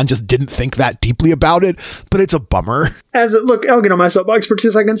 Matthew Vaughn just didn't think that deeply about it, but it's a bummer. Look, I'll get on my soapbox for 2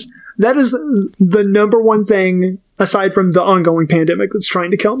 seconds. That is the number one thing, aside from the ongoing pandemic that's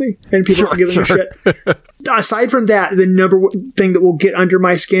trying to kill me, and people aren't giving a shit. Aside from that, the number one thing that will get under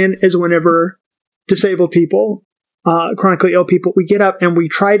my skin is whenever disabled people, chronically ill people, we get up and we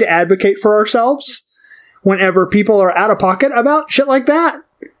try to advocate for ourselves whenever people are out of pocket about shit like that.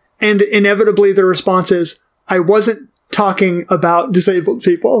 And inevitably the response is, I wasn't talking about disabled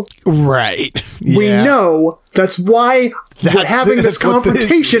people. Right. Yeah. We know that's why we're having this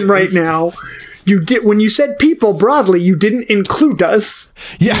confrontation right now. When you said people broadly, you didn't include us.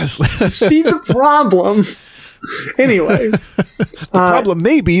 Yes. See the problem. Anyway. The problem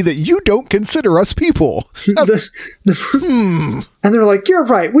may be that you don't consider us people. And they're like, you're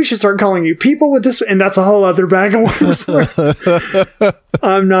right. We should start calling you people with this. And that's a whole other bag of worms.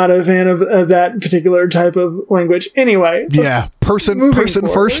 I'm not a fan of that particular type of language. Anyway. Yeah. Person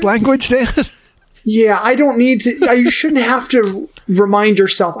first language, Dan? Yeah, I don't need to. You shouldn't have to remind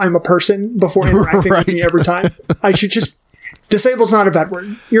yourself I'm a person before interacting with me every time. I should just. Disabled's not a bad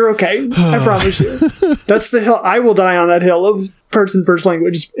word. You're okay. I promise you. That's the hill. I will die on that hill of person first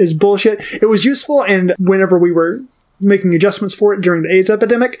language is bullshit. It was useful, and whenever we were making adjustments for it during the AIDS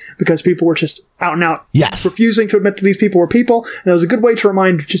epidemic, because people were just out and out refusing to admit that these people were people, and it was a good way to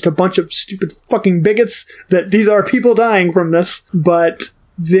remind just a bunch of stupid fucking bigots that these are people dying from this. But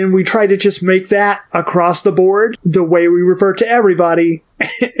then we try to just make that across the board the way we refer to everybody.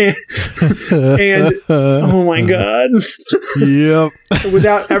 and oh my god. Yep.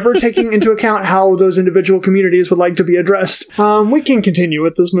 Without ever taking into account how those individual communities would like to be addressed. We can continue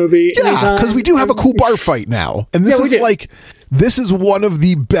with this movie. Yeah, because we do have a cool bar fight now. And this is one of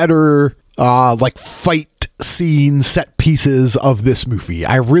the better fight scene set pieces of this movie.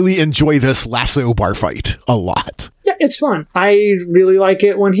 I really enjoy this lasso bar fight a lot. Yeah, it's fun. I really like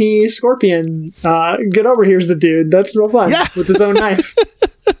it when he Scorpion get over here's the dude. That's real fun with his own knife.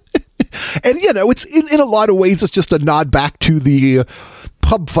 And it's in a lot of ways it's just a nod back to the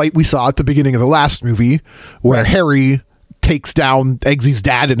pub fight we saw at the beginning of the last movie where Harry takes down Eggsy's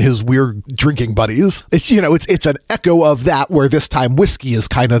dad and his weird drinking buddies. It's an echo of that, where this time Whiskey is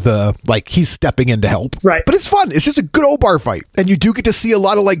kind of he's stepping in to help. Right. But it's fun. It's just a good old bar fight. And you do get to see a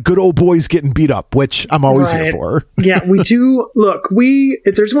lot of good old boys getting beat up, which I'm always here for. Yeah, we do. Look,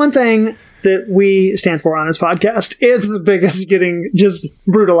 if there's one thing that we stand for on this podcast, it's the biggest getting just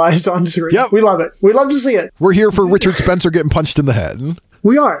brutalized on screen. Yep. We love it. We love to see it. We're here for Richard Spencer getting punched in the head.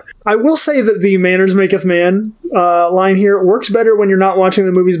 We are. I will say that the manners maketh man line here works better when you're not watching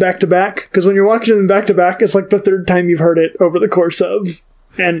the movies back to back, because when you're watching them back to back, it's like the third time you've heard it over the course of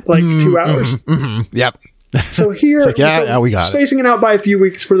 2 hours. Yep. So here, we got spacing it out by a few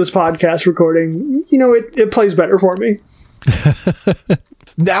weeks for this podcast recording, it plays better for me.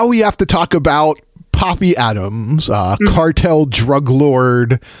 Now we have to talk about Poppy Adams, cartel drug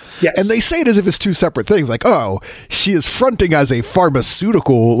lord. Yes. And they say it as if it's two separate things. Like, she is fronting as a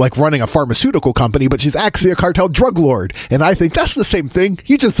pharmaceutical, running a pharmaceutical company, but she's actually a cartel drug lord. And I think that's the same thing.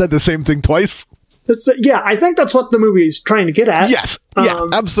 You just said the same thing twice. I think that's what the movie is trying to get at. Yes. Yeah,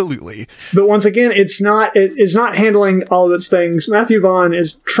 absolutely. But once again, it's not handling all of its things. Matthew Vaughn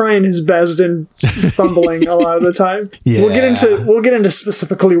is trying his best and fumbling a lot of the time. Yeah. We'll get into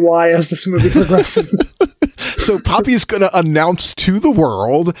specifically why as this movie progresses. So Poppy is going to announce to the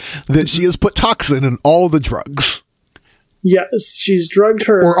world that she has put toxin in all the drugs. Yes, she's drugged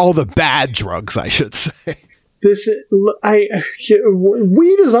her. Or all the bad drugs, I should say. Weed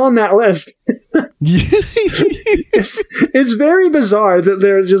is on that list. It's very bizarre that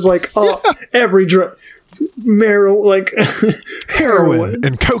they're just every drug, heroin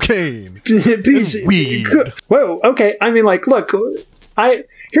and cocaine, and weed. Whoa, okay. I mean, look,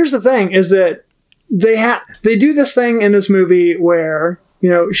 here's the thing: is that they do this thing in this movie where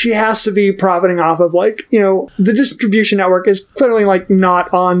she has to be profiting off of the distribution network is clearly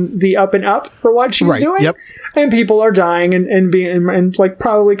not on the up and up for what she's doing. Yep. And people are dying and being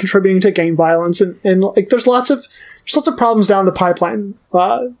probably contributing to gang violence and there's lots of problems down the pipeline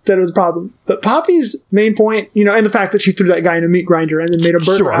that is a problem. But Poppy's main point, and the fact that she threw that guy in a meat grinder and then made a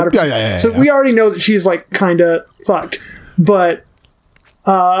burger out of it. So we already know that she's kind of fucked. But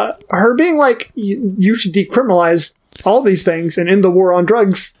her being you should decriminalize all these things and end the war on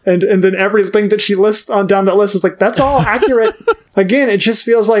drugs. And then everything that she lists on down that list is like, that's all accurate. Again, it just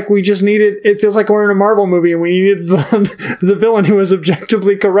feels like it feels like we're in a Marvel movie and we needed the villain who was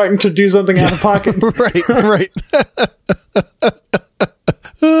objectively correct to do something out of pocket. Right.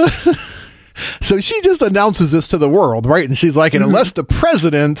 So she just announces this to the world, right? And she's like, and unless the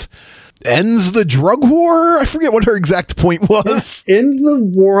president ends the drug war, I forget what her exact point was. End the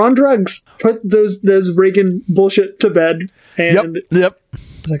war on drugs. Put those Reagan bullshit to bed. And Yep. I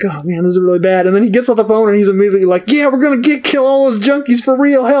was like, oh man, this is really bad. And then he gets on the phone and he's immediately like, yeah, we're going to kill all those junkies for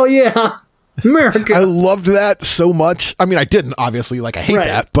real. Hell yeah. America. I loved that so much. I mean, I didn't, obviously, like I hate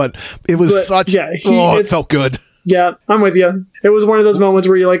that, but it was it felt good. Yeah, I'm with you. It was one of those moments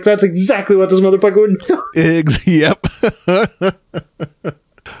where you're like, that's exactly what this motherfucker would do. Yep.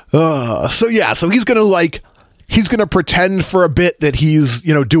 So he's gonna pretend for a bit that he's,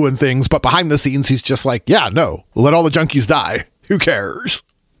 doing things, but behind the scenes, he's just like, yeah, no, let all the junkies die. Who cares?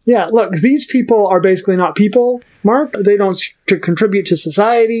 Yeah, look, these people are basically not people, Mark. They don't contribute to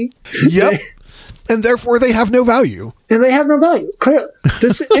society. Yep. And therefore, they have no value. And they have no value. Clearly.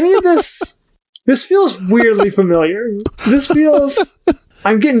 This feels weirdly familiar.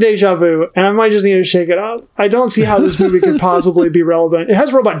 I'm getting deja vu, and I might just need to shake it off. I don't see how this movie could possibly be relevant. It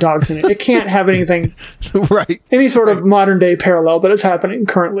has robot dogs in it. It can't have anything, any sort of modern day parallel that is happening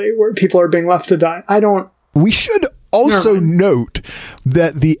currently where people are being left to die. We should also note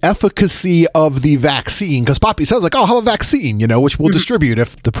that the efficacy of the vaccine, because Poppy sounds like, oh, how a vaccine, which we'll distribute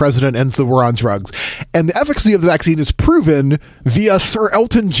if the president ends the war on drugs. And the efficacy of the vaccine is proven via Sir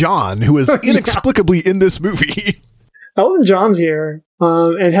Elton John, who is inexplicably in this movie. Elton John's here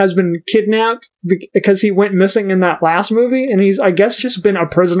and has been kidnapped because he went missing in that last movie. And he's, I guess, just been a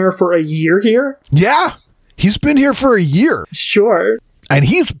prisoner for a year here. Yeah, he's been here for a year. Sure. And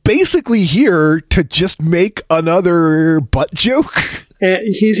he's basically here to just make another butt joke.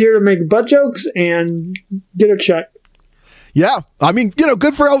 And he's here to make butt jokes and get a check. Yeah. I mean,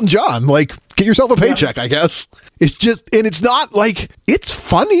 good for Elton John. Like, get yourself a paycheck, I guess. It's just, and it's not like, it's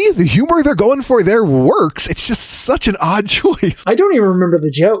funny. The humor they're going for there works. It's just such an odd choice. I don't even remember the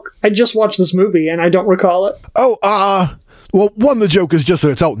joke. I just watched this movie and I don't recall it. Oh, well, one, the joke is just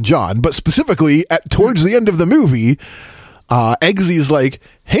that it's Elton John, but specifically towards the end of the movie, Eggsy's like,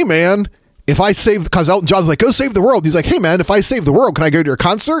 hey man, because Elton John's like, go save the world. He's like, hey man, if I save the world, can I go to your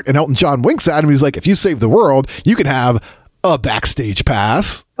concert? And Elton John winks at him. He's like, if you save the world, you can have a backstage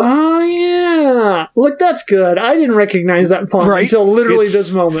pass. Oh yeah. Look, that's good. I didn't recognize that pun until literally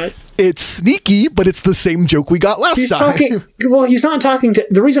this moment. It's sneaky, but it's the same joke we got last time. He's not talking to,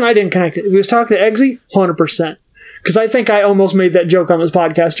 the reason I didn't connect it, he was talking to Eggsy, 100%. Because I think I almost made that joke on this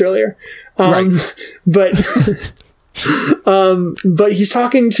podcast earlier. But he's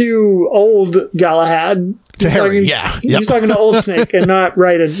talking to old Galahad. To Harry, He's talking to old Snake and not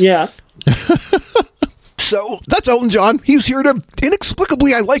Raiden. Yeah. So that's Elton John. He's here to,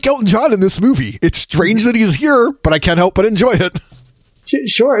 inexplicably, I like Elton John in this movie. It's strange that he's here, but I can't help but enjoy it.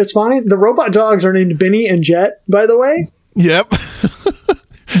 Sure, it's fine. The robot dogs are named Benny and Jet, by the way. Yep.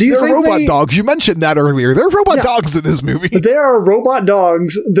 They're robot dogs. You mentioned that earlier. There are robot dogs in this movie. There are robot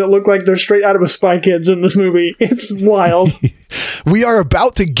dogs that look like they're straight out of a Spy Kids in this movie. It's wild. We are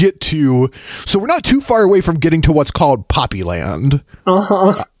about to get to... So we're not too far away from getting to what's called Poppyland.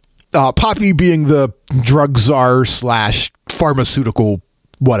 Uh-huh. Poppy being the drug czar / pharmaceutical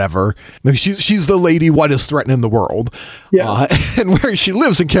whatever. She's the lady what is threatening the world. Yeah. And where she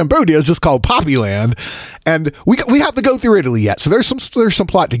lives in Cambodia is just called Poppyland. And we have to go through Italy yet. So there's some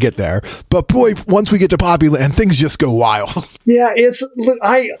plot to get there. But boy, once we get to Poppyland, things just go wild. Yeah, it's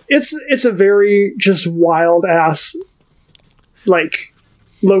a very just wild ass like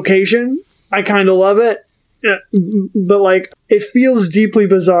location. I kind of love it. Yeah, but like it feels deeply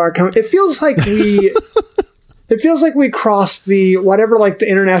bizarre. It feels like we It feels like we crossed the whatever like the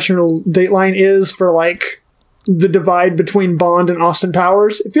international date line is for like the divide between Bond and Austin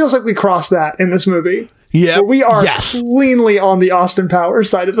Powers. It feels like we crossed that in this movie. Yeah, we are cleanly on the Austin Powers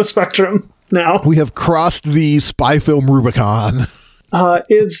side of the spectrum now. We have crossed the spy film Rubicon.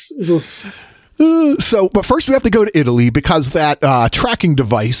 It's but first we have to go to Italy because that tracking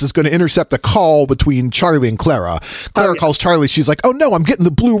device is going to intercept the call between Charlie and Clara. Clara calls Charlie. She's like, "Oh no, I'm getting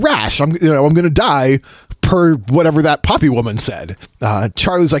the blue rash. I'm going to die." Per whatever that Poppy woman said.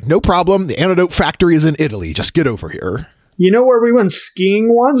 Charlie's like, no problem. The antidote factory is in Italy. Just get over here. You know where we went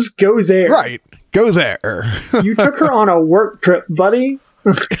skiing once? Go there. Right. Go there. You took her on a work trip, buddy.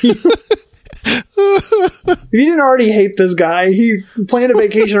 If you didn't already hate this guy, he planned a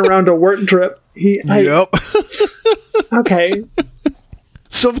vacation around a work trip. Yep. Okay.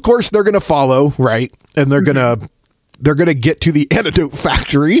 So, of course, they're going to follow, right? And they're going to they're going to get to the antidote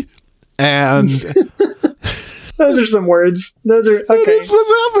factory, and those are some words. Those are okay. That is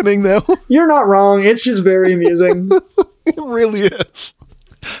what's happening, though. You're not wrong. It's just very amusing. It really is.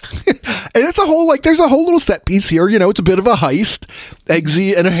 And it's a whole, like, there's a whole little set piece here. You know, it's a bit of a heist.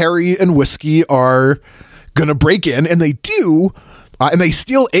 Eggsy and Harry and Whiskey are going to break in, and they do, and they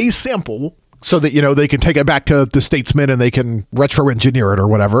steal a sample so that, you know, they can take it back to the Statesman and they can retro-engineer it or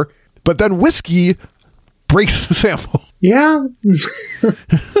whatever. But then Whiskey breaks the sample. Yeah.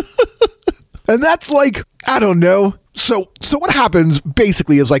 And that's like, I don't know. So what happens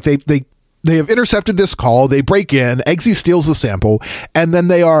basically is like they have intercepted this call. They break in. Eggsy steals the sample, and then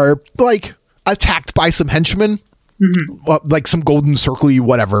they are like attacked by some henchmen, like some golden circle-y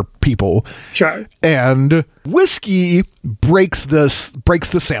whatever people. Sure. And Whiskey breaks the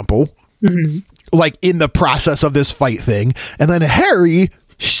sample, like in the process of this fight thing, and then Harry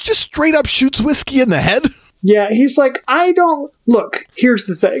just straight up shoots Whiskey in the head. Yeah, he's like, look, here's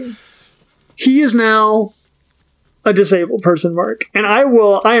the thing. He is now a disabled person, Mark. And I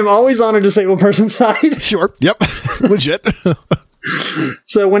am always on a disabled person's side. Sure. Yep. Legit.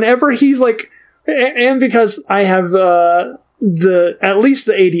 So whenever he's like, and because I have at least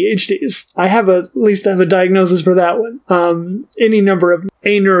the ADHDs, I at least have a diagnosis for that one. Any number of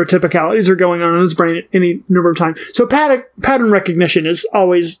neurotypicalities are going on in his brain at any number of times. So pattern recognition is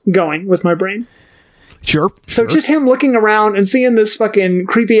always going with my brain. Sure. So just him looking around and seeing this fucking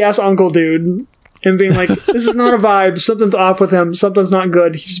creepy ass uncle dude and being like, this is not a vibe. Something's off with him. Something's not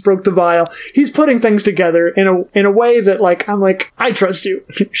good. He just broke the vial. He's putting things together in a way that, like, I'm like, I trust you.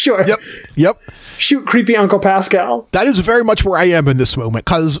 Sure. Yep. Shoot creepy Uncle Pascal. That is very much where I am in this moment,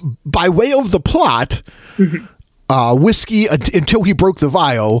 because by way of the plot, Whiskey, until he broke the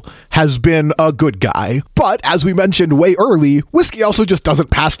vial, has been a good guy. But as we mentioned way early, Whiskey also just doesn't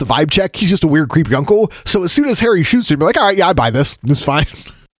pass the vibe check. He's just a weird, creepy uncle. So as soon as Harry shoots him, you're like, all right, yeah, I buy this. It's fine.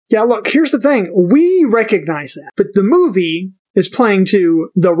 Yeah, look, here's the thing. We recognize that. But the movie is playing to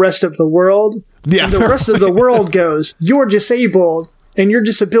the rest of the world. Yeah. And the rest of the world goes, you're disabled, and your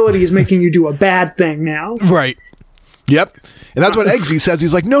disability is making you do a bad thing now. Right. Yep. And that's what Eggsy says.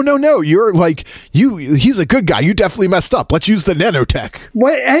 He's like, no. You're like, he's a good guy. You definitely messed up. Let's use the nanotech.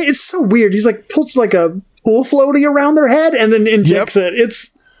 What? It's so weird. He's like, puts like a pool floaty around their head and then injects it.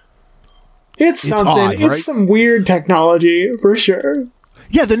 It's something. Odd, right? It's some weird technology for sure.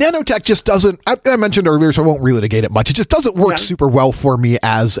 Yeah, the nanotech just doesn't, I mentioned earlier, so I won't relitigate it much. It just doesn't work super well for me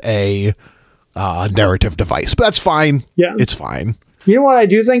as a narrative device. But that's fine. Yeah. It's fine. You know what I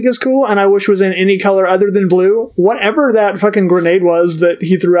do think is cool, and I wish was in any color other than blue? Whatever that fucking grenade was that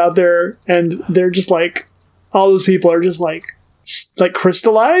he threw out there, and they're just like, all those people are just like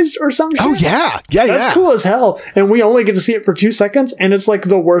crystallized or some shit. Oh, yeah. Yeah, That's cool as hell. And we only get to see it for 2 seconds, and it's like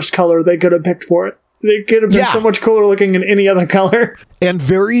the worst color they could have picked for it. They could have been so much cooler looking in any other color. And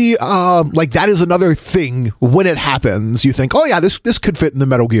very, like, that is another thing. When it happens, you think, oh, yeah, this could fit in the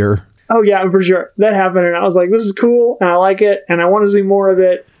Metal Gear. Oh, yeah, for sure. That happened, and I was like, this is cool, and I like it, and I want to see more of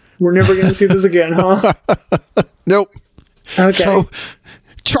it. We're never going to see this again, huh? Nope. Okay. So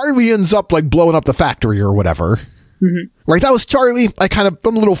Charlie ends up, like, blowing up the factory or whatever. Right? That was Charlie. I'm a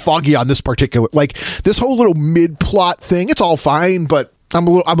little foggy on this particular, like, this whole little mid-plot thing. It's all fine, but I'm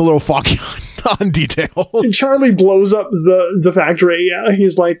a little foggy on detail. And Charlie blows up the factory. Yeah,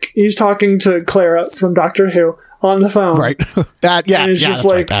 he's talking to Clara from Doctor Who on the phone. Right.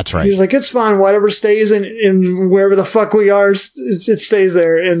 That's right. He's like, it's fine. Whatever stays in wherever the fuck we are, it stays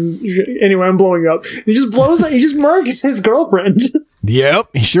there. And anyway, I'm blowing up. He just blows up. He just murks his girlfriend. Yep,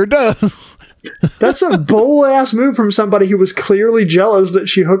 he sure does. That's a bold ass move from somebody who was clearly jealous that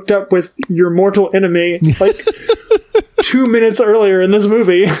she hooked up with your mortal enemy like 2 minutes earlier in this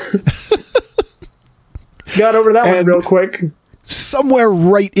movie. Got over that one real quick. Somewhere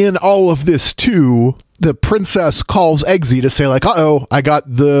right in all of this too, the princess calls Eggsy to say like, uh-oh, I got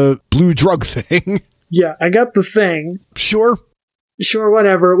the blue drug thing. Yeah, I got the thing. Sure,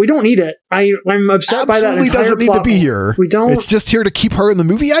 whatever. We don't need it. I'm upset by that entire Absolutely doesn't need to be here. We don't. It's just here to keep her in the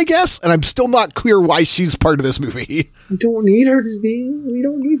movie, I guess. And I'm still not clear why she's part of this movie. We don't need her to be. We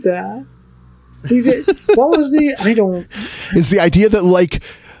don't need that. What was the? I don't. Is the idea that like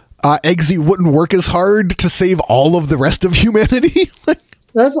Eggsy wouldn't work as hard to save all of the rest of humanity?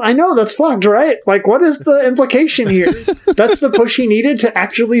 I know that's fucked, right? Like, what is the implication here? That's the push he needed to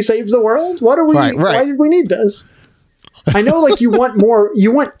actually save the world. What are we? Right. Why did we need this? I know, like, you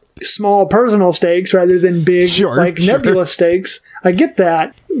want small personal stakes rather than big, nebula stakes. I get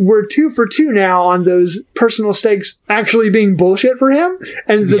that. We're 2 for 2 now on those personal stakes actually being bullshit for him,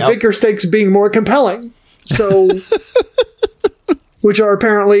 and the bigger stakes being more compelling. So, which are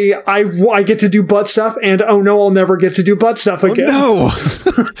apparently I get to do butt stuff, and oh no, I'll never get to do butt stuff again. Oh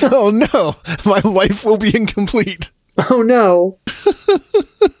no. Oh no. My life will be incomplete. Oh no.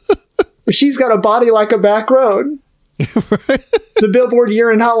 She's got a body like a back road. Right. The Billboard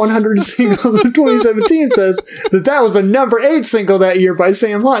Year in Hot 100 singles of 2017 says that was the number 8 single that year by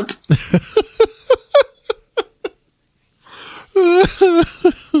Sam Hunt.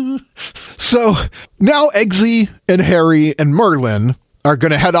 So now Eggsy and Harry and Merlin are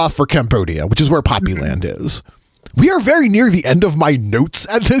going to head off for Cambodia, which is where Poppyland is. We are very near the end of my notes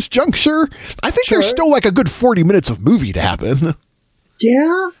at this juncture. I think there's still like a good 40 minutes of movie to happen.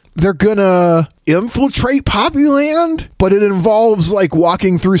 Yeah. They're going to infiltrate Poppyland, but it involves like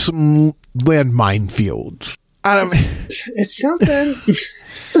walking through some landmine fields. It's something.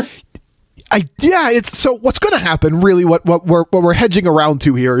 So what's going to happen, really, what we're hedging around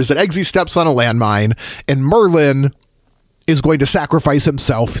to here is that Eggsy steps on a landmine and Merlin is going to sacrifice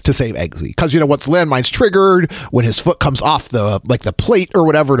himself to save Eggsy. Because, once landmine's triggered, when his foot comes off the plate or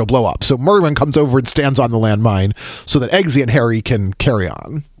whatever, it'll blow up. So Merlin comes over and stands on the landmine so that Eggsy and Harry can carry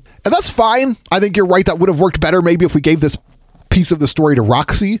on. And that's fine. I think you're right. That would have worked better maybe if we gave this piece of the story to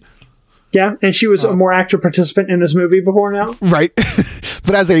Roxy. Yeah, and she was a more active participant in this movie before now. Right.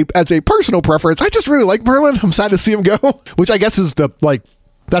 But as a personal preference, I just really like Merlin. I'm sad to see him go, which I guess is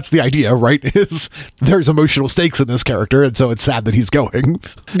that's the idea, right? Is there's emotional stakes in this character, and so it's sad that he's going.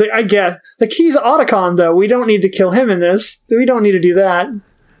 I guess. He's Otacon, though. We don't need to kill him in this. We don't need to do that.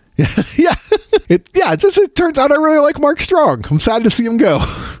 Yeah. It turns out I really like Mark Strong. I'm sad to see him go.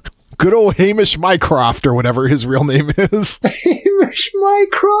 Good old Hamish Mycroft, or whatever his real name is. Hamish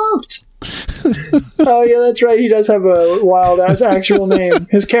Mycroft! Oh, yeah, that's right. He does have a wild-ass actual name.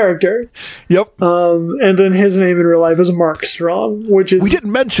 His character. Yep. And then his name in real life is Mark Strong, which is... We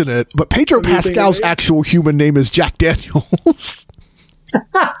didn't mention it, but Pedro Pascal's actual human name is Jack Daniels.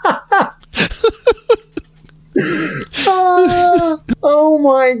 Oh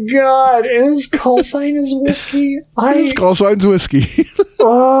my god. And his call sign is whiskey? His call sign's whiskey.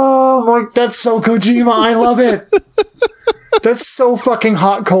 Oh my... That's so Kojima. I love it. That's so fucking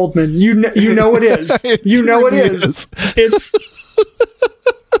hot, Coldman. You know it is. You know it is. It's...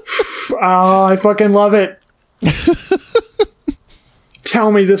 Oh, I fucking love it.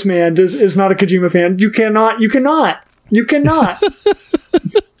 Tell me this man is not a Kojima fan. You cannot.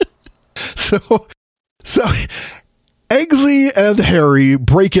 So Eggsy and Harry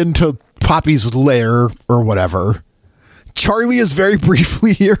break into Poppy's lair or whatever. Charlie is very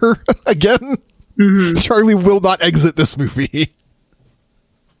briefly here again. Mm-hmm. Charlie will not exit this movie.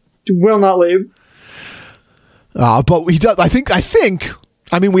 Will not leave. But he does. I think.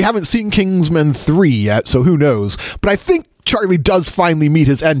 I mean, we haven't seen Kingsman 3 yet, so who knows? But I think Charlie does finally meet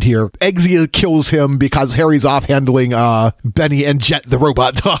his end here. Eggsy kills him because Harry's off handling Benny and Jet, the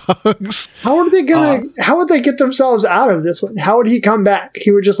robot dogs. How would they get themselves out of this one? How would he come back?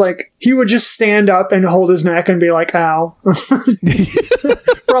 He would just stand up and hold his neck and be like, ow.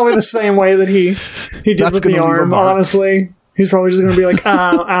 Probably the same way that he did with the arm, honestly. He's probably just going to be like,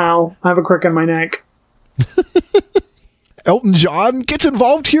 ow, I have a crick in my neck. Elton John gets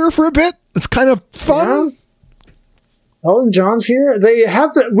involved here for a bit. It's kind of fun. Yeah. Elton John's here.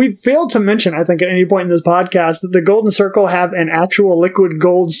 We've failed to mention, I think, at any point in this podcast that the Golden Circle have an actual liquid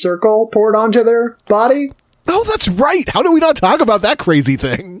gold circle poured onto their body. Oh, that's right. How do we not talk about that crazy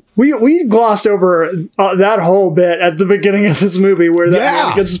thing? We glossed over that whole bit at the beginning of this movie where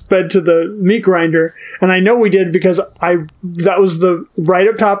that gets fed to the meat grinder. And I know we did because that was the right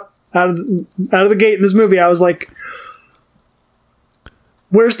up top out of the gate in this movie. I was like,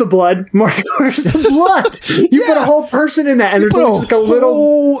 where's the blood? Mark, where's the blood? You put a whole person in that, and there's like a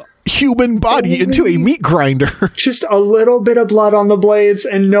little human body into a meat grinder. Just a little bit of blood on the blades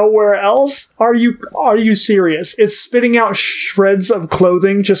and nowhere else? Are you serious? It's spitting out shreds of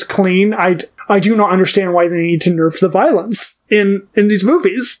clothing just clean. I do not understand why they need to nerf the violence in these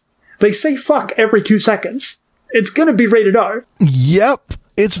movies. They say fuck every 2 seconds. It's gonna be rated R. Yep.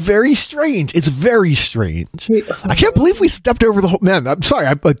 It's very strange. I can't believe we stepped over the whole... Man, I'm sorry.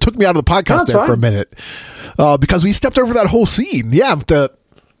 It took me out of the podcast for a minute. Because we stepped over that whole scene. Yeah,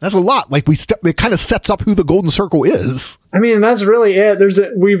 that's a lot. Like, it kind of sets up who the Golden Circle is. I mean, that's really it.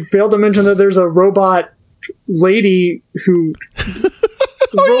 We failed to mention that there's a robot lady who...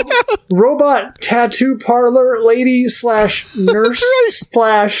 Robot tattoo parlor lady / nurse /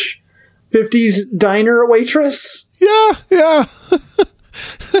 50s diner waitress. Yeah.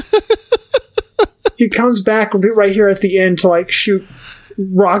 He comes back right here at the end to like shoot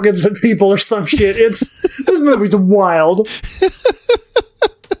rockets at people or some shit. This movie's wild.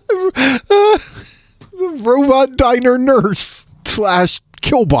 The robot diner nurse.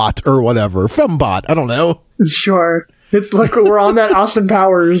 killbot or whatever. Fembot. I don't know. Sure. It's like we're on that Austin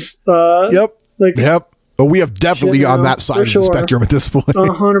Powers. Yep. But we have definitely on that side of the spectrum at this point.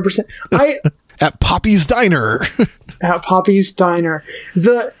 100%. At Poppy's Diner. At Poppy's Diner.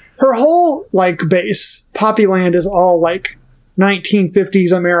 Her whole, like, base, Poppyland, is all, like,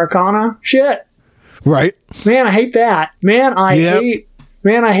 1950s Americana shit. Right. Man, I hate that. I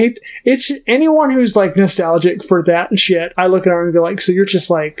hate it's anyone who's, like, nostalgic for that shit. I look at her and be like, so you're just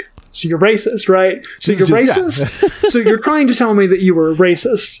like, so you're racist, right? So you're racist? So you're trying to tell me that you were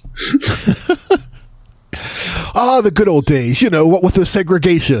racist. The good old days, what with the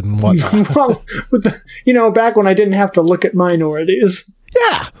segregation and whatnot. Well, back when I didn't have to look at minorities.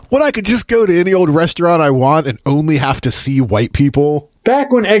 Yeah, when I could just go to any old restaurant I want and only have to see white people.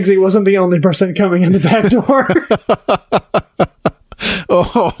 Back when Eggsy wasn't the only person coming in the back door.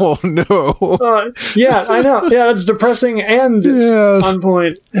 Oh, no. Yeah, I know. Yeah, it's depressing and on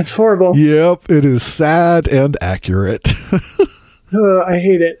point. It's horrible. Yep, it is sad and accurate. I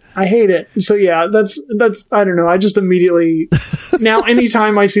hate it. So yeah, that's I don't know. I just immediately now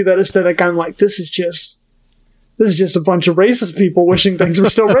anytime I see that aesthetic, I'm like, this is just a bunch of racist people wishing things were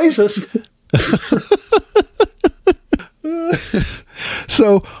still racist.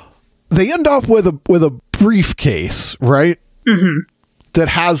 So they end up with a briefcase, right? Mm-hmm. That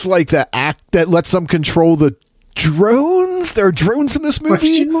has like the act that lets them control the drones. There are drones in this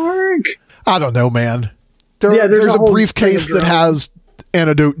movie. Question mark? I don't know, man. There's a briefcase that has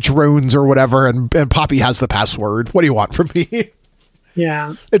antidote drones or whatever, and Poppy has the password. What do you want from me?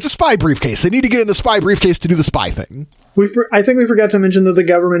 Yeah. It's a spy briefcase. They need to get in the spy briefcase to do the spy thing. I think we forgot to mention that the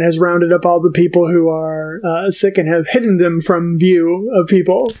government has rounded up all the people who are sick and have hidden them from view of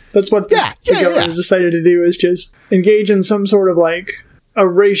people. That's what the government has decided to do, is just engage in some sort of like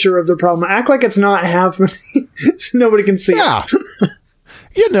erasure of the problem. Act like it's not happening so nobody can see it.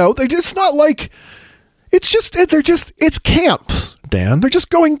 They're just not like... It's camps, Dan. They're just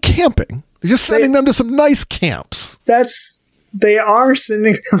going camping. They're just sending them to some nice camps. They are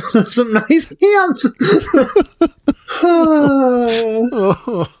sending them to some nice camps.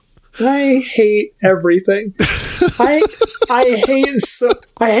 I hate everything. I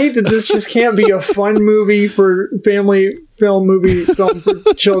hate that this just can't be a fun movie for family film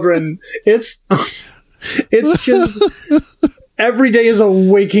for children. It's just every day is a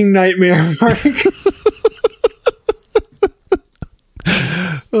waking nightmare, Mark.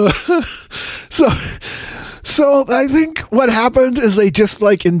 So I think what happened is they just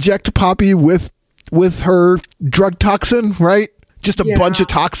like inject Poppy with her drug toxin, right? Just a bunch of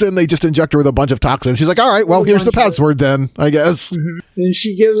toxin. They just inject her with a bunch of toxin. She's like, all right, well, here's the password then, I guess. Mm-hmm. And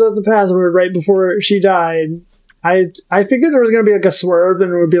she gives out the password right before she died. I figured there was going to be like a swerve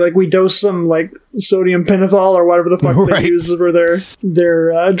and it would be like we dose some like sodium pentothal or whatever the fuck they use for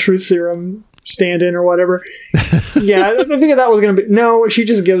their truth serum stand-in or whatever. Yeah, I figured that was going to be... No, she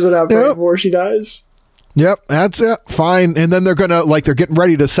just gives it up right before she dies. Yep, that's it. Fine. And then they're getting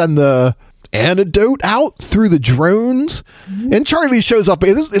ready to send the antidote out through the drones. Mm-hmm. And Charlie shows up.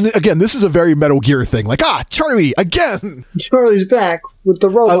 And again, this is a very Metal Gear thing. Like, Charlie, again. Charlie's back with the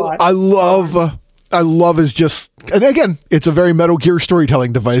robot. I love is just... And again, it's a very Metal Gear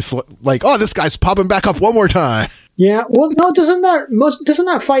storytelling device. Like, this guy's popping back up one more time. Yeah, well, no, doesn't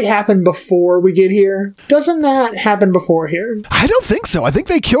that fight happen before we get here? Doesn't that happen before here? I don't think so. I think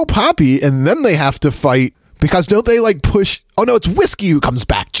they kill Poppy and then they have to fight because don't they like push... Oh, no, it's Whiskey who comes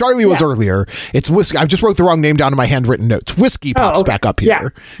back. Charlie was earlier. It's Whiskey. I just wrote the wrong name down in my handwritten notes. Whiskey pops back up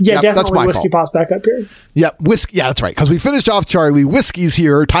here. Yeah, definitely that's my Whiskey fault. pops back up here. Yep, Whiskey. Yeah, that's right. Because we finished off Charlie. Whiskey's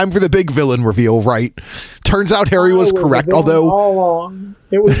here. Time for the big villain reveal, right? Turns out Harry was correct, although... All along.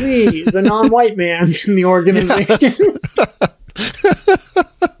 It was me, the non-white man in the organization.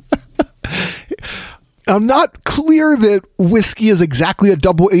 I'm not clear that Whiskey is exactly a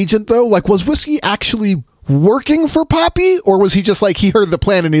double agent, though. Like, was Whiskey actually working for Poppy? Or was he just like, he heard the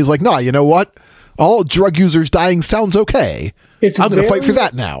plan and he's like, nah, you know what? All drug users dying sounds okay. I'm going to fight for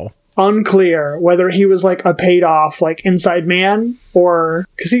that now. Unclear whether he was like a paid off like inside man or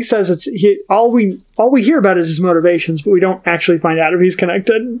because he says all we hear about is his motivations, but we don't actually find out if he's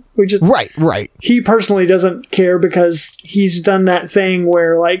connected. We just right. He personally doesn't care because he's done that thing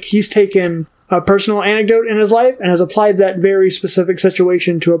where like he's taken a personal anecdote in his life and has applied that very specific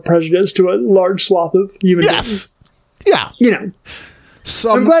situation to a prejudice to a large swath of human beings. Yeah.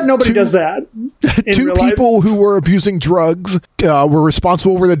 I'm glad nobody does that. Two people who were abusing drugs were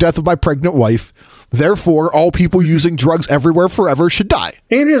responsible for the death of my pregnant wife. Therefore, all people using drugs everywhere forever should die.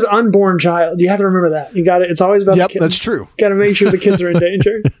 And his unborn child. You have to remember that. You got it. It's always about the kids. That's true. Got to make sure the kids are in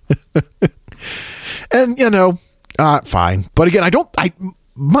danger. And, Fine. But again,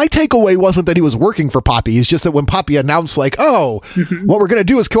 my takeaway wasn't that he was working for Poppy. It's just that when Poppy announced, like, what we're going to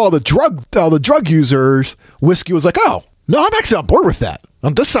do is kill all the drug users, Whiskey was like, oh, no, I'm actually on board with that.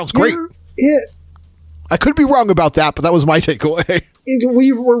 This sounds great. Yeah. I could be wrong about that, but that was my takeaway.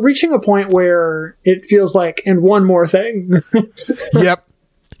 We're reaching a point where it feels like, and one more thing. Yep.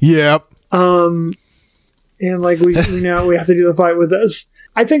 And like we know we have to do the fight with this.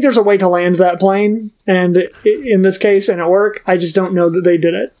 I think there's a way to land that plane, and in this case, and it worked. I just don't know that they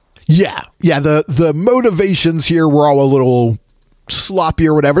did it. Yeah. The motivations here were all a little sloppy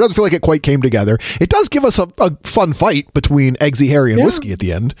or whatever. It doesn't feel like it quite came together. It does give us a fun fight between Eggsy, Harry, and Whiskey at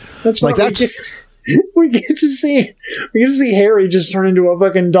the end. That's like we get to see Harry just turn into a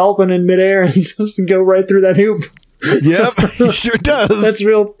fucking dolphin in midair and just go right through that hoop. Yep, he sure does. That's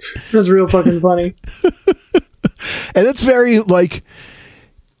real fucking funny. And it's very, like,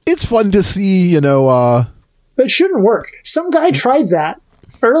 it's fun to see, It shouldn't work. Some guy tried that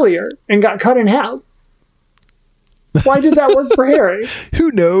earlier and got cut in half. Why did that work for Harry?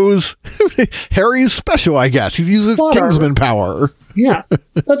 Who knows? Harry's special, I guess. He uses Kingsman power. Yeah,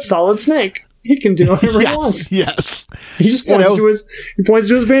 that's Solid Snake. He can do whatever he wants. Yes. He just points to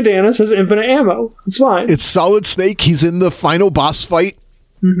his bandana, says infinite ammo. It's fine. It's Solid Snake. He's in the final boss fight.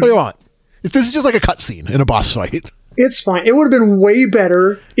 Mm-hmm. What do you want? This is just like a cutscene in a boss fight. It's fine. It would have been way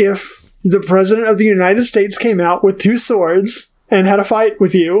better if the president of the United States came out with 2 swords and had a fight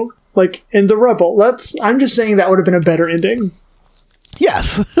with you, like in The Rebel. I'm just saying that would have been a better ending.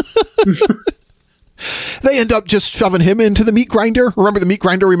 Yes. They end up just shoving him into the meat grinder. Remember the meat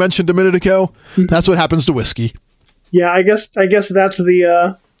grinder we mentioned a minute ago? That's what happens to Whiskey. Yeah, I guess that's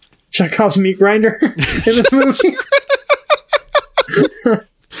the Chekhov's meat grinder in this movie.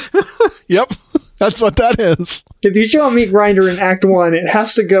 Yep, that's what that is. If you show a meat grinder in Act 1, it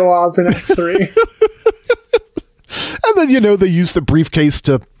has to go off in Act 3. And then, they use the briefcase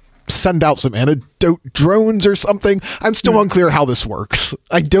to send out some antidote drones or something. I'm still unclear how this works.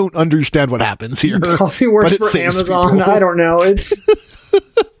 I don't understand what happens here. Coffee works for Amazon. People. I don't know. It's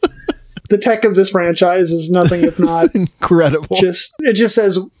the tech of this franchise is nothing if not incredible. It just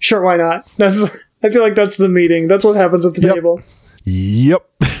says, sure, why not? I feel like that's the meeting. That's what happens at the table. Yep.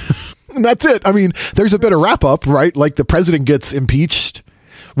 And that's it. I mean, there's a bit of wrap up, right? Like the president gets impeached,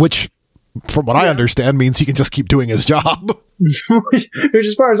 which from what I understand means he can just keep doing his job. Which,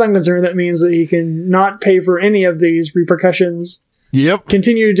 as far as I'm concerned, that means that he can not pay for any of these repercussions. Yep.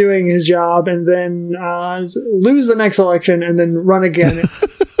 Continue doing his job and then lose the next election and then run again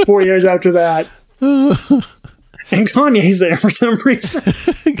 4 years after that. And Kanye's there for some reason.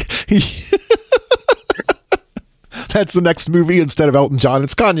 That's the next movie. Instead of Elton John,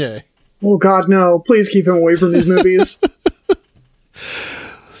 it's Kanye. Oh, God, no. Please keep him away from these movies.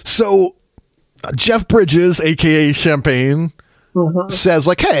 So Jeff Bridges, a.k.a. Champagne, says,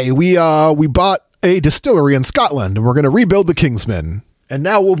 like, hey, we bought a distillery in Scotland and we're going to rebuild the Kingsman. And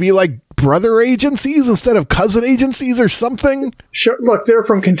now we'll be like brother agencies instead of cousin agencies or something. Sure. Look, they're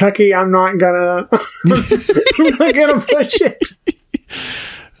from Kentucky. I'm not gonna push it.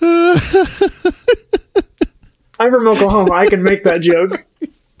 I'm from Oklahoma. I can make that joke.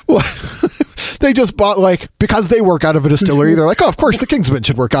 Well, they just bought, because they work out of a distillery, they're like, oh, of course the Kingsman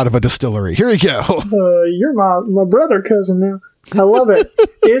should work out of a distillery. Here you go. You're my brother cousin now. I love it.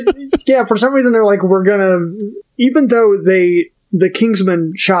 Yeah, for some reason they're like, we're gonna, even though the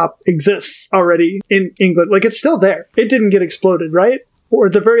Kingsman shop exists already in England, it's still there. It didn't get exploded, right? Or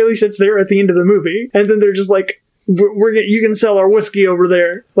at the very least, it's there at the end of the movie. And then they're just like, you can sell our whiskey over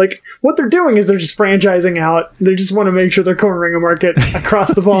there. What they're doing is they're just franchising out. They just want to make sure they're cornering a market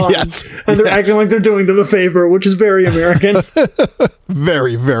across the pond. And they're acting like they're doing them a favor, which is very American.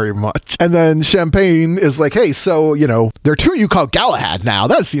 Very, very much. And then Champagne is like, hey, so, there are 2 you call Galahad now.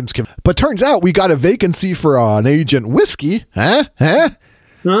 That seems... But turns out we got a vacancy for an Agent Whiskey. Huh?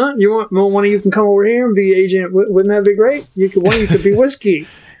 You want one of you can come over here and be Agent... Wouldn't that be great? One of you could be Whiskey.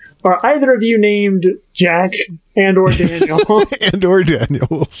 Are either of you named Jack and or Daniel? And or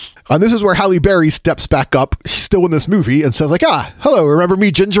Daniels. And this is where Halle Berry steps back up, still in this movie, and says hello, remember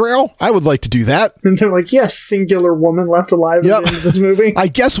me, Ginger Ale? I would like to do that. And they're like, yes, singular woman left alive at the end of this movie. I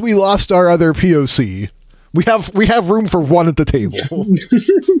guess we lost our other POC. We have room for one at the table.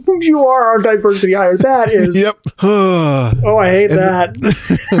 You are our diversity hire. That is... Yep. Oh, I hate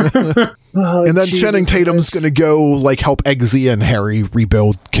that. And then Channing Tatum's going to go help Eggsy and Harry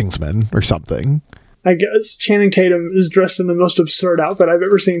rebuild Kingsman or something. I guess Channing Tatum is dressed in the most absurd outfit I've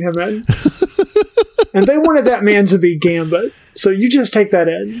ever seen him in. And they wanted that man to be Gambit. So you just take that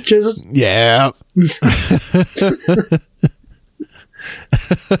in. Yeah.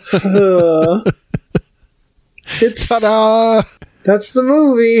 It's Ta-da! That's the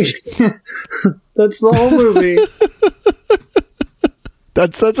movie. That's the whole movie.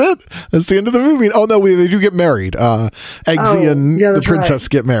 That's it. That's the end of the movie. Oh no, they do get married. Eggsy and the princess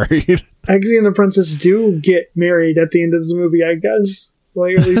get married. Eggsy and the princess do get married at the end of the movie, I guess.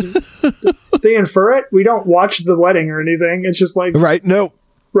 Like, at least they infer it. We don't watch the wedding or anything. It's just like right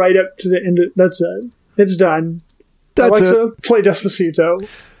up to the end. That's it. It's done. That's Alexa, play Despacito.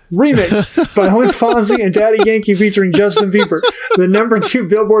 Remix by Link Fonzie and Daddy Yankee featuring Justin Bieber. The #2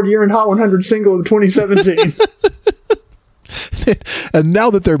 Billboard Year in Hot 100 single of 2017. And now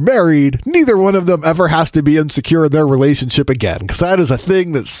that they're married, neither one of them ever has to be insecure in their relationship again, because that is a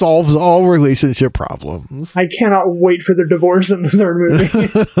thing that solves all relationship problems. I cannot wait for their divorce in the third movie.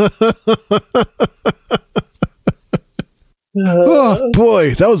 Oh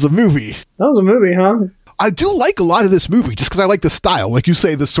boy, that was a movie. That was a movie, huh? I do like a lot of this movie just because I like the style. Like you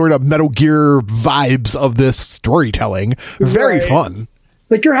say, the sort of Metal Gear vibes of this storytelling. Very fun.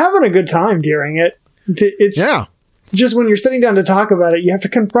 Like you're having a good time during it. It's just when you're sitting down to talk about it, you have to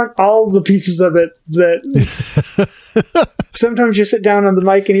confront all the pieces of it that sometimes you sit down on the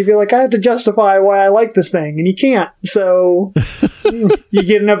mic and you feel like, I have to justify why I like this thing, and you can't. So you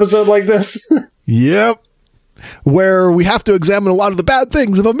get an episode like this. Yep. Where we have to examine a lot of the bad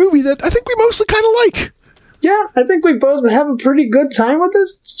things of a movie that I think we mostly kind of like. Yeah, I think we both have a pretty good time with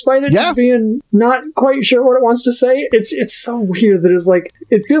this, despite it just being not quite sure what it wants to say. It's so weird that it's like,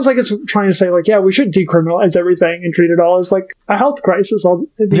 it feels like it's trying to say, like, yeah, we should decriminalize everything and treat it all as like a health crisis, all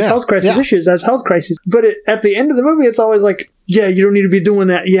these health crisis issues as health crises. But at the end of the movie, it's always like, yeah, you don't need to be doing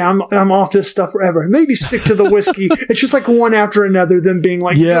that. Yeah, I'm off this stuff forever. Maybe stick to the whiskey. It's just like one after another, them being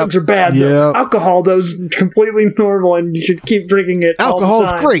like, drugs are bad. Though. Alcohol, though, is completely normal, and you should keep drinking it.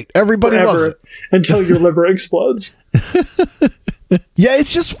 Alcohol's great. Everybody loves it. Until your liver explodes. Yeah,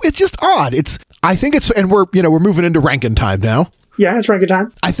 it's just odd. And we're moving into ranking time now. Yeah, it's ranking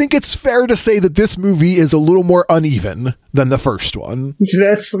time. I think it's fair to say that this movie is a little more uneven than the first one.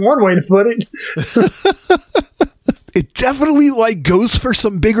 That's one way to put it. It definitely goes for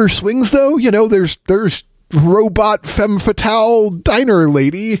some bigger swings though. There's robot femme fatale diner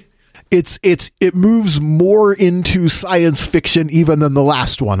lady. It moves more into science fiction even than the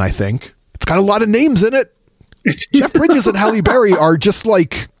last one, I think. It's got a lot of names in it. Jeff Bridges and Halle Berry are just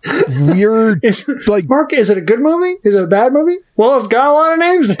weird. Mark, is it a good movie? Is it a bad movie? Well, it's got a lot of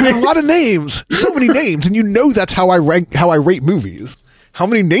names. A lot of names. So many names. And that's how I rate movies. How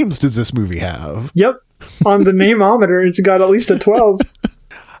many names does this movie have? Yep. On the nameometer, it's got at least a 12.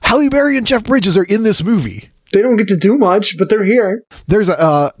 Halle Berry and Jeff Bridges are in this movie. They don't get to do much, but they're here. There's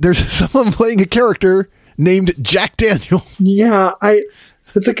someone playing a character named Jack Daniel. Yeah,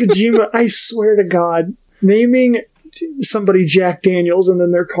 it's a Kojima. I swear to God, naming somebody Jack Daniels and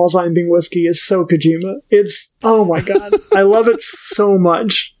then their call sign being whiskey is so Kojima. Oh my God. I love it so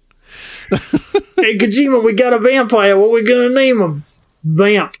much. Hey, Kojima, we got a vampire. What are we going to name him?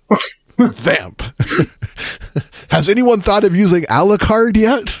 Vamp. Vamp. Has anyone thought of using Alucard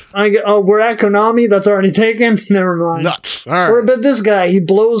yet? We're at Konami. That's already taken. Never mind. Nuts. All right. What about this guy? He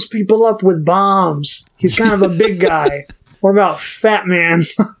blows people up with bombs. He's kind of a big guy. What about Fat Man?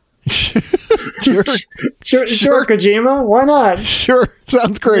 Sure, Kojima. Why not? Sure.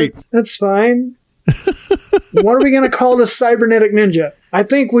 Sounds great. That's fine. What are we going to call this cybernetic ninja? I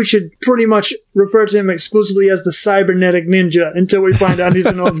think we should pretty much refer to him exclusively as the cybernetic ninja until we find out he's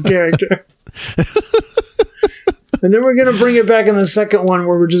an old character. And then we're going to bring it back in the second one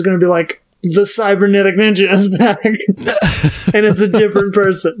where we're just going to be like, the cybernetic ninja is back. And it's a different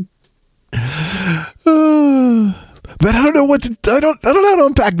person. But I don't know I don't know how to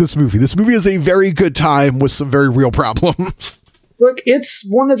unpack this movie. This movie is a very good time with some very real problems. Look, it's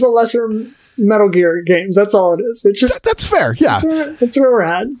one of the lesser Metal Gear games. That's all it is. It's just that's fair. Yeah, that's where we're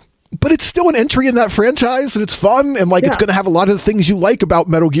at. But it's still an entry in that franchise, and it's fun, and it's going to have a lot of the things you like about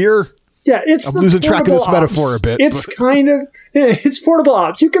Metal Gear. Yeah, I'm losing track of this metaphor a bit. It's portable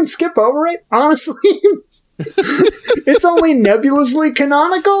ops. You can skip over it. Honestly, it's only nebulously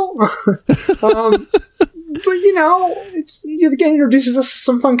canonical. But it again introduces us to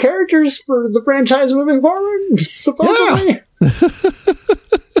some fun characters for the franchise moving forward. Supposedly. Yeah.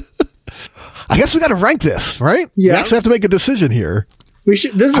 I guess we got to rank this, right? Yeah. We actually have to make a decision here. We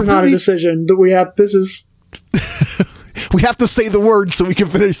should. This is not a decision that we have. This is. We have to say the words so we can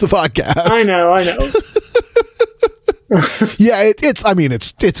finish the podcast. I know. Yeah,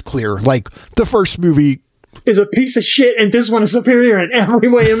 it's clear. The first movie is a piece of shit, and this one is superior in every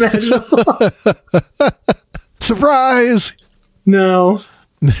way imaginable. Surprise! No.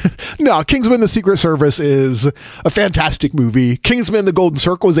 No, Kingsman: The Secret Service is a fantastic movie. Kingsman: The Golden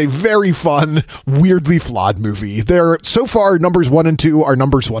Circle is a very fun, weirdly flawed movie. They're so far numbers 1 and 2 are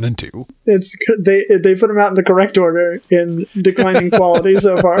numbers 1 and 2. It's they put them out in the correct order in declining quality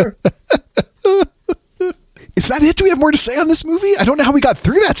so far. Is that it? Do we have more to say on this movie? I don't know how we got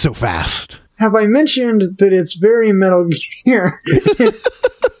through that so fast. Have I mentioned that it's very Metal Gear?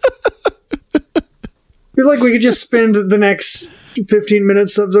 I feel like we could just spend the next 15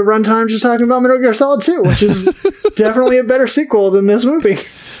 minutes of the runtime just talking about Metal Gear Solid 2, which is definitely a better sequel than this movie.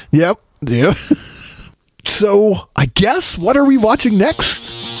 Yep. Yeah. So, I guess, what are we watching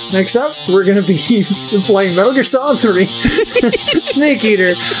next? Next up, we're going to be playing Metal Gear Solid 3, Snake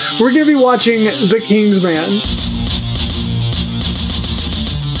Eater. We're going to be watching The Kingsman.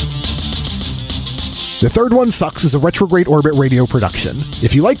 The Third One Sucks is a Retrograde Orbit radio production.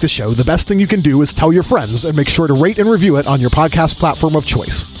 If you like the show, the best thing you can do is tell your friends and make sure to rate and review it on your podcast platform of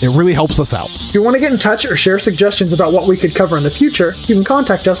choice. It really helps us out. If you want to get in touch or share suggestions about what we could cover in the future, you can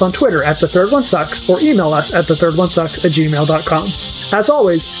contact us on Twitter at The Third One Sucks or email us at thethirdOneSucks@gmail.com. As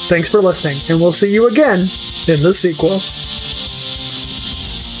always, thanks for listening, and we'll see you again in the sequel.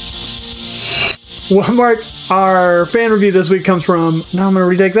 Well, Mark, our fan review this week comes from... Now I'm going to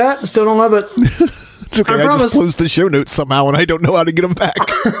retake that. Still don't love it. It's okay. I just closed the show notes somehow, and I don't know how to get them back.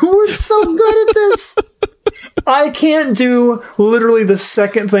 We're so good at this. I can't do literally the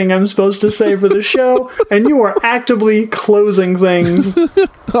second thing I'm supposed to say for the show, and you are actively closing things.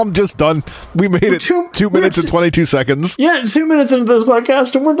 I'm just done. We made it 2 minutes and 22 seconds. Yeah, 2 minutes into this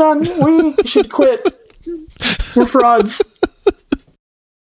podcast, and we're done. We should quit. We're frauds.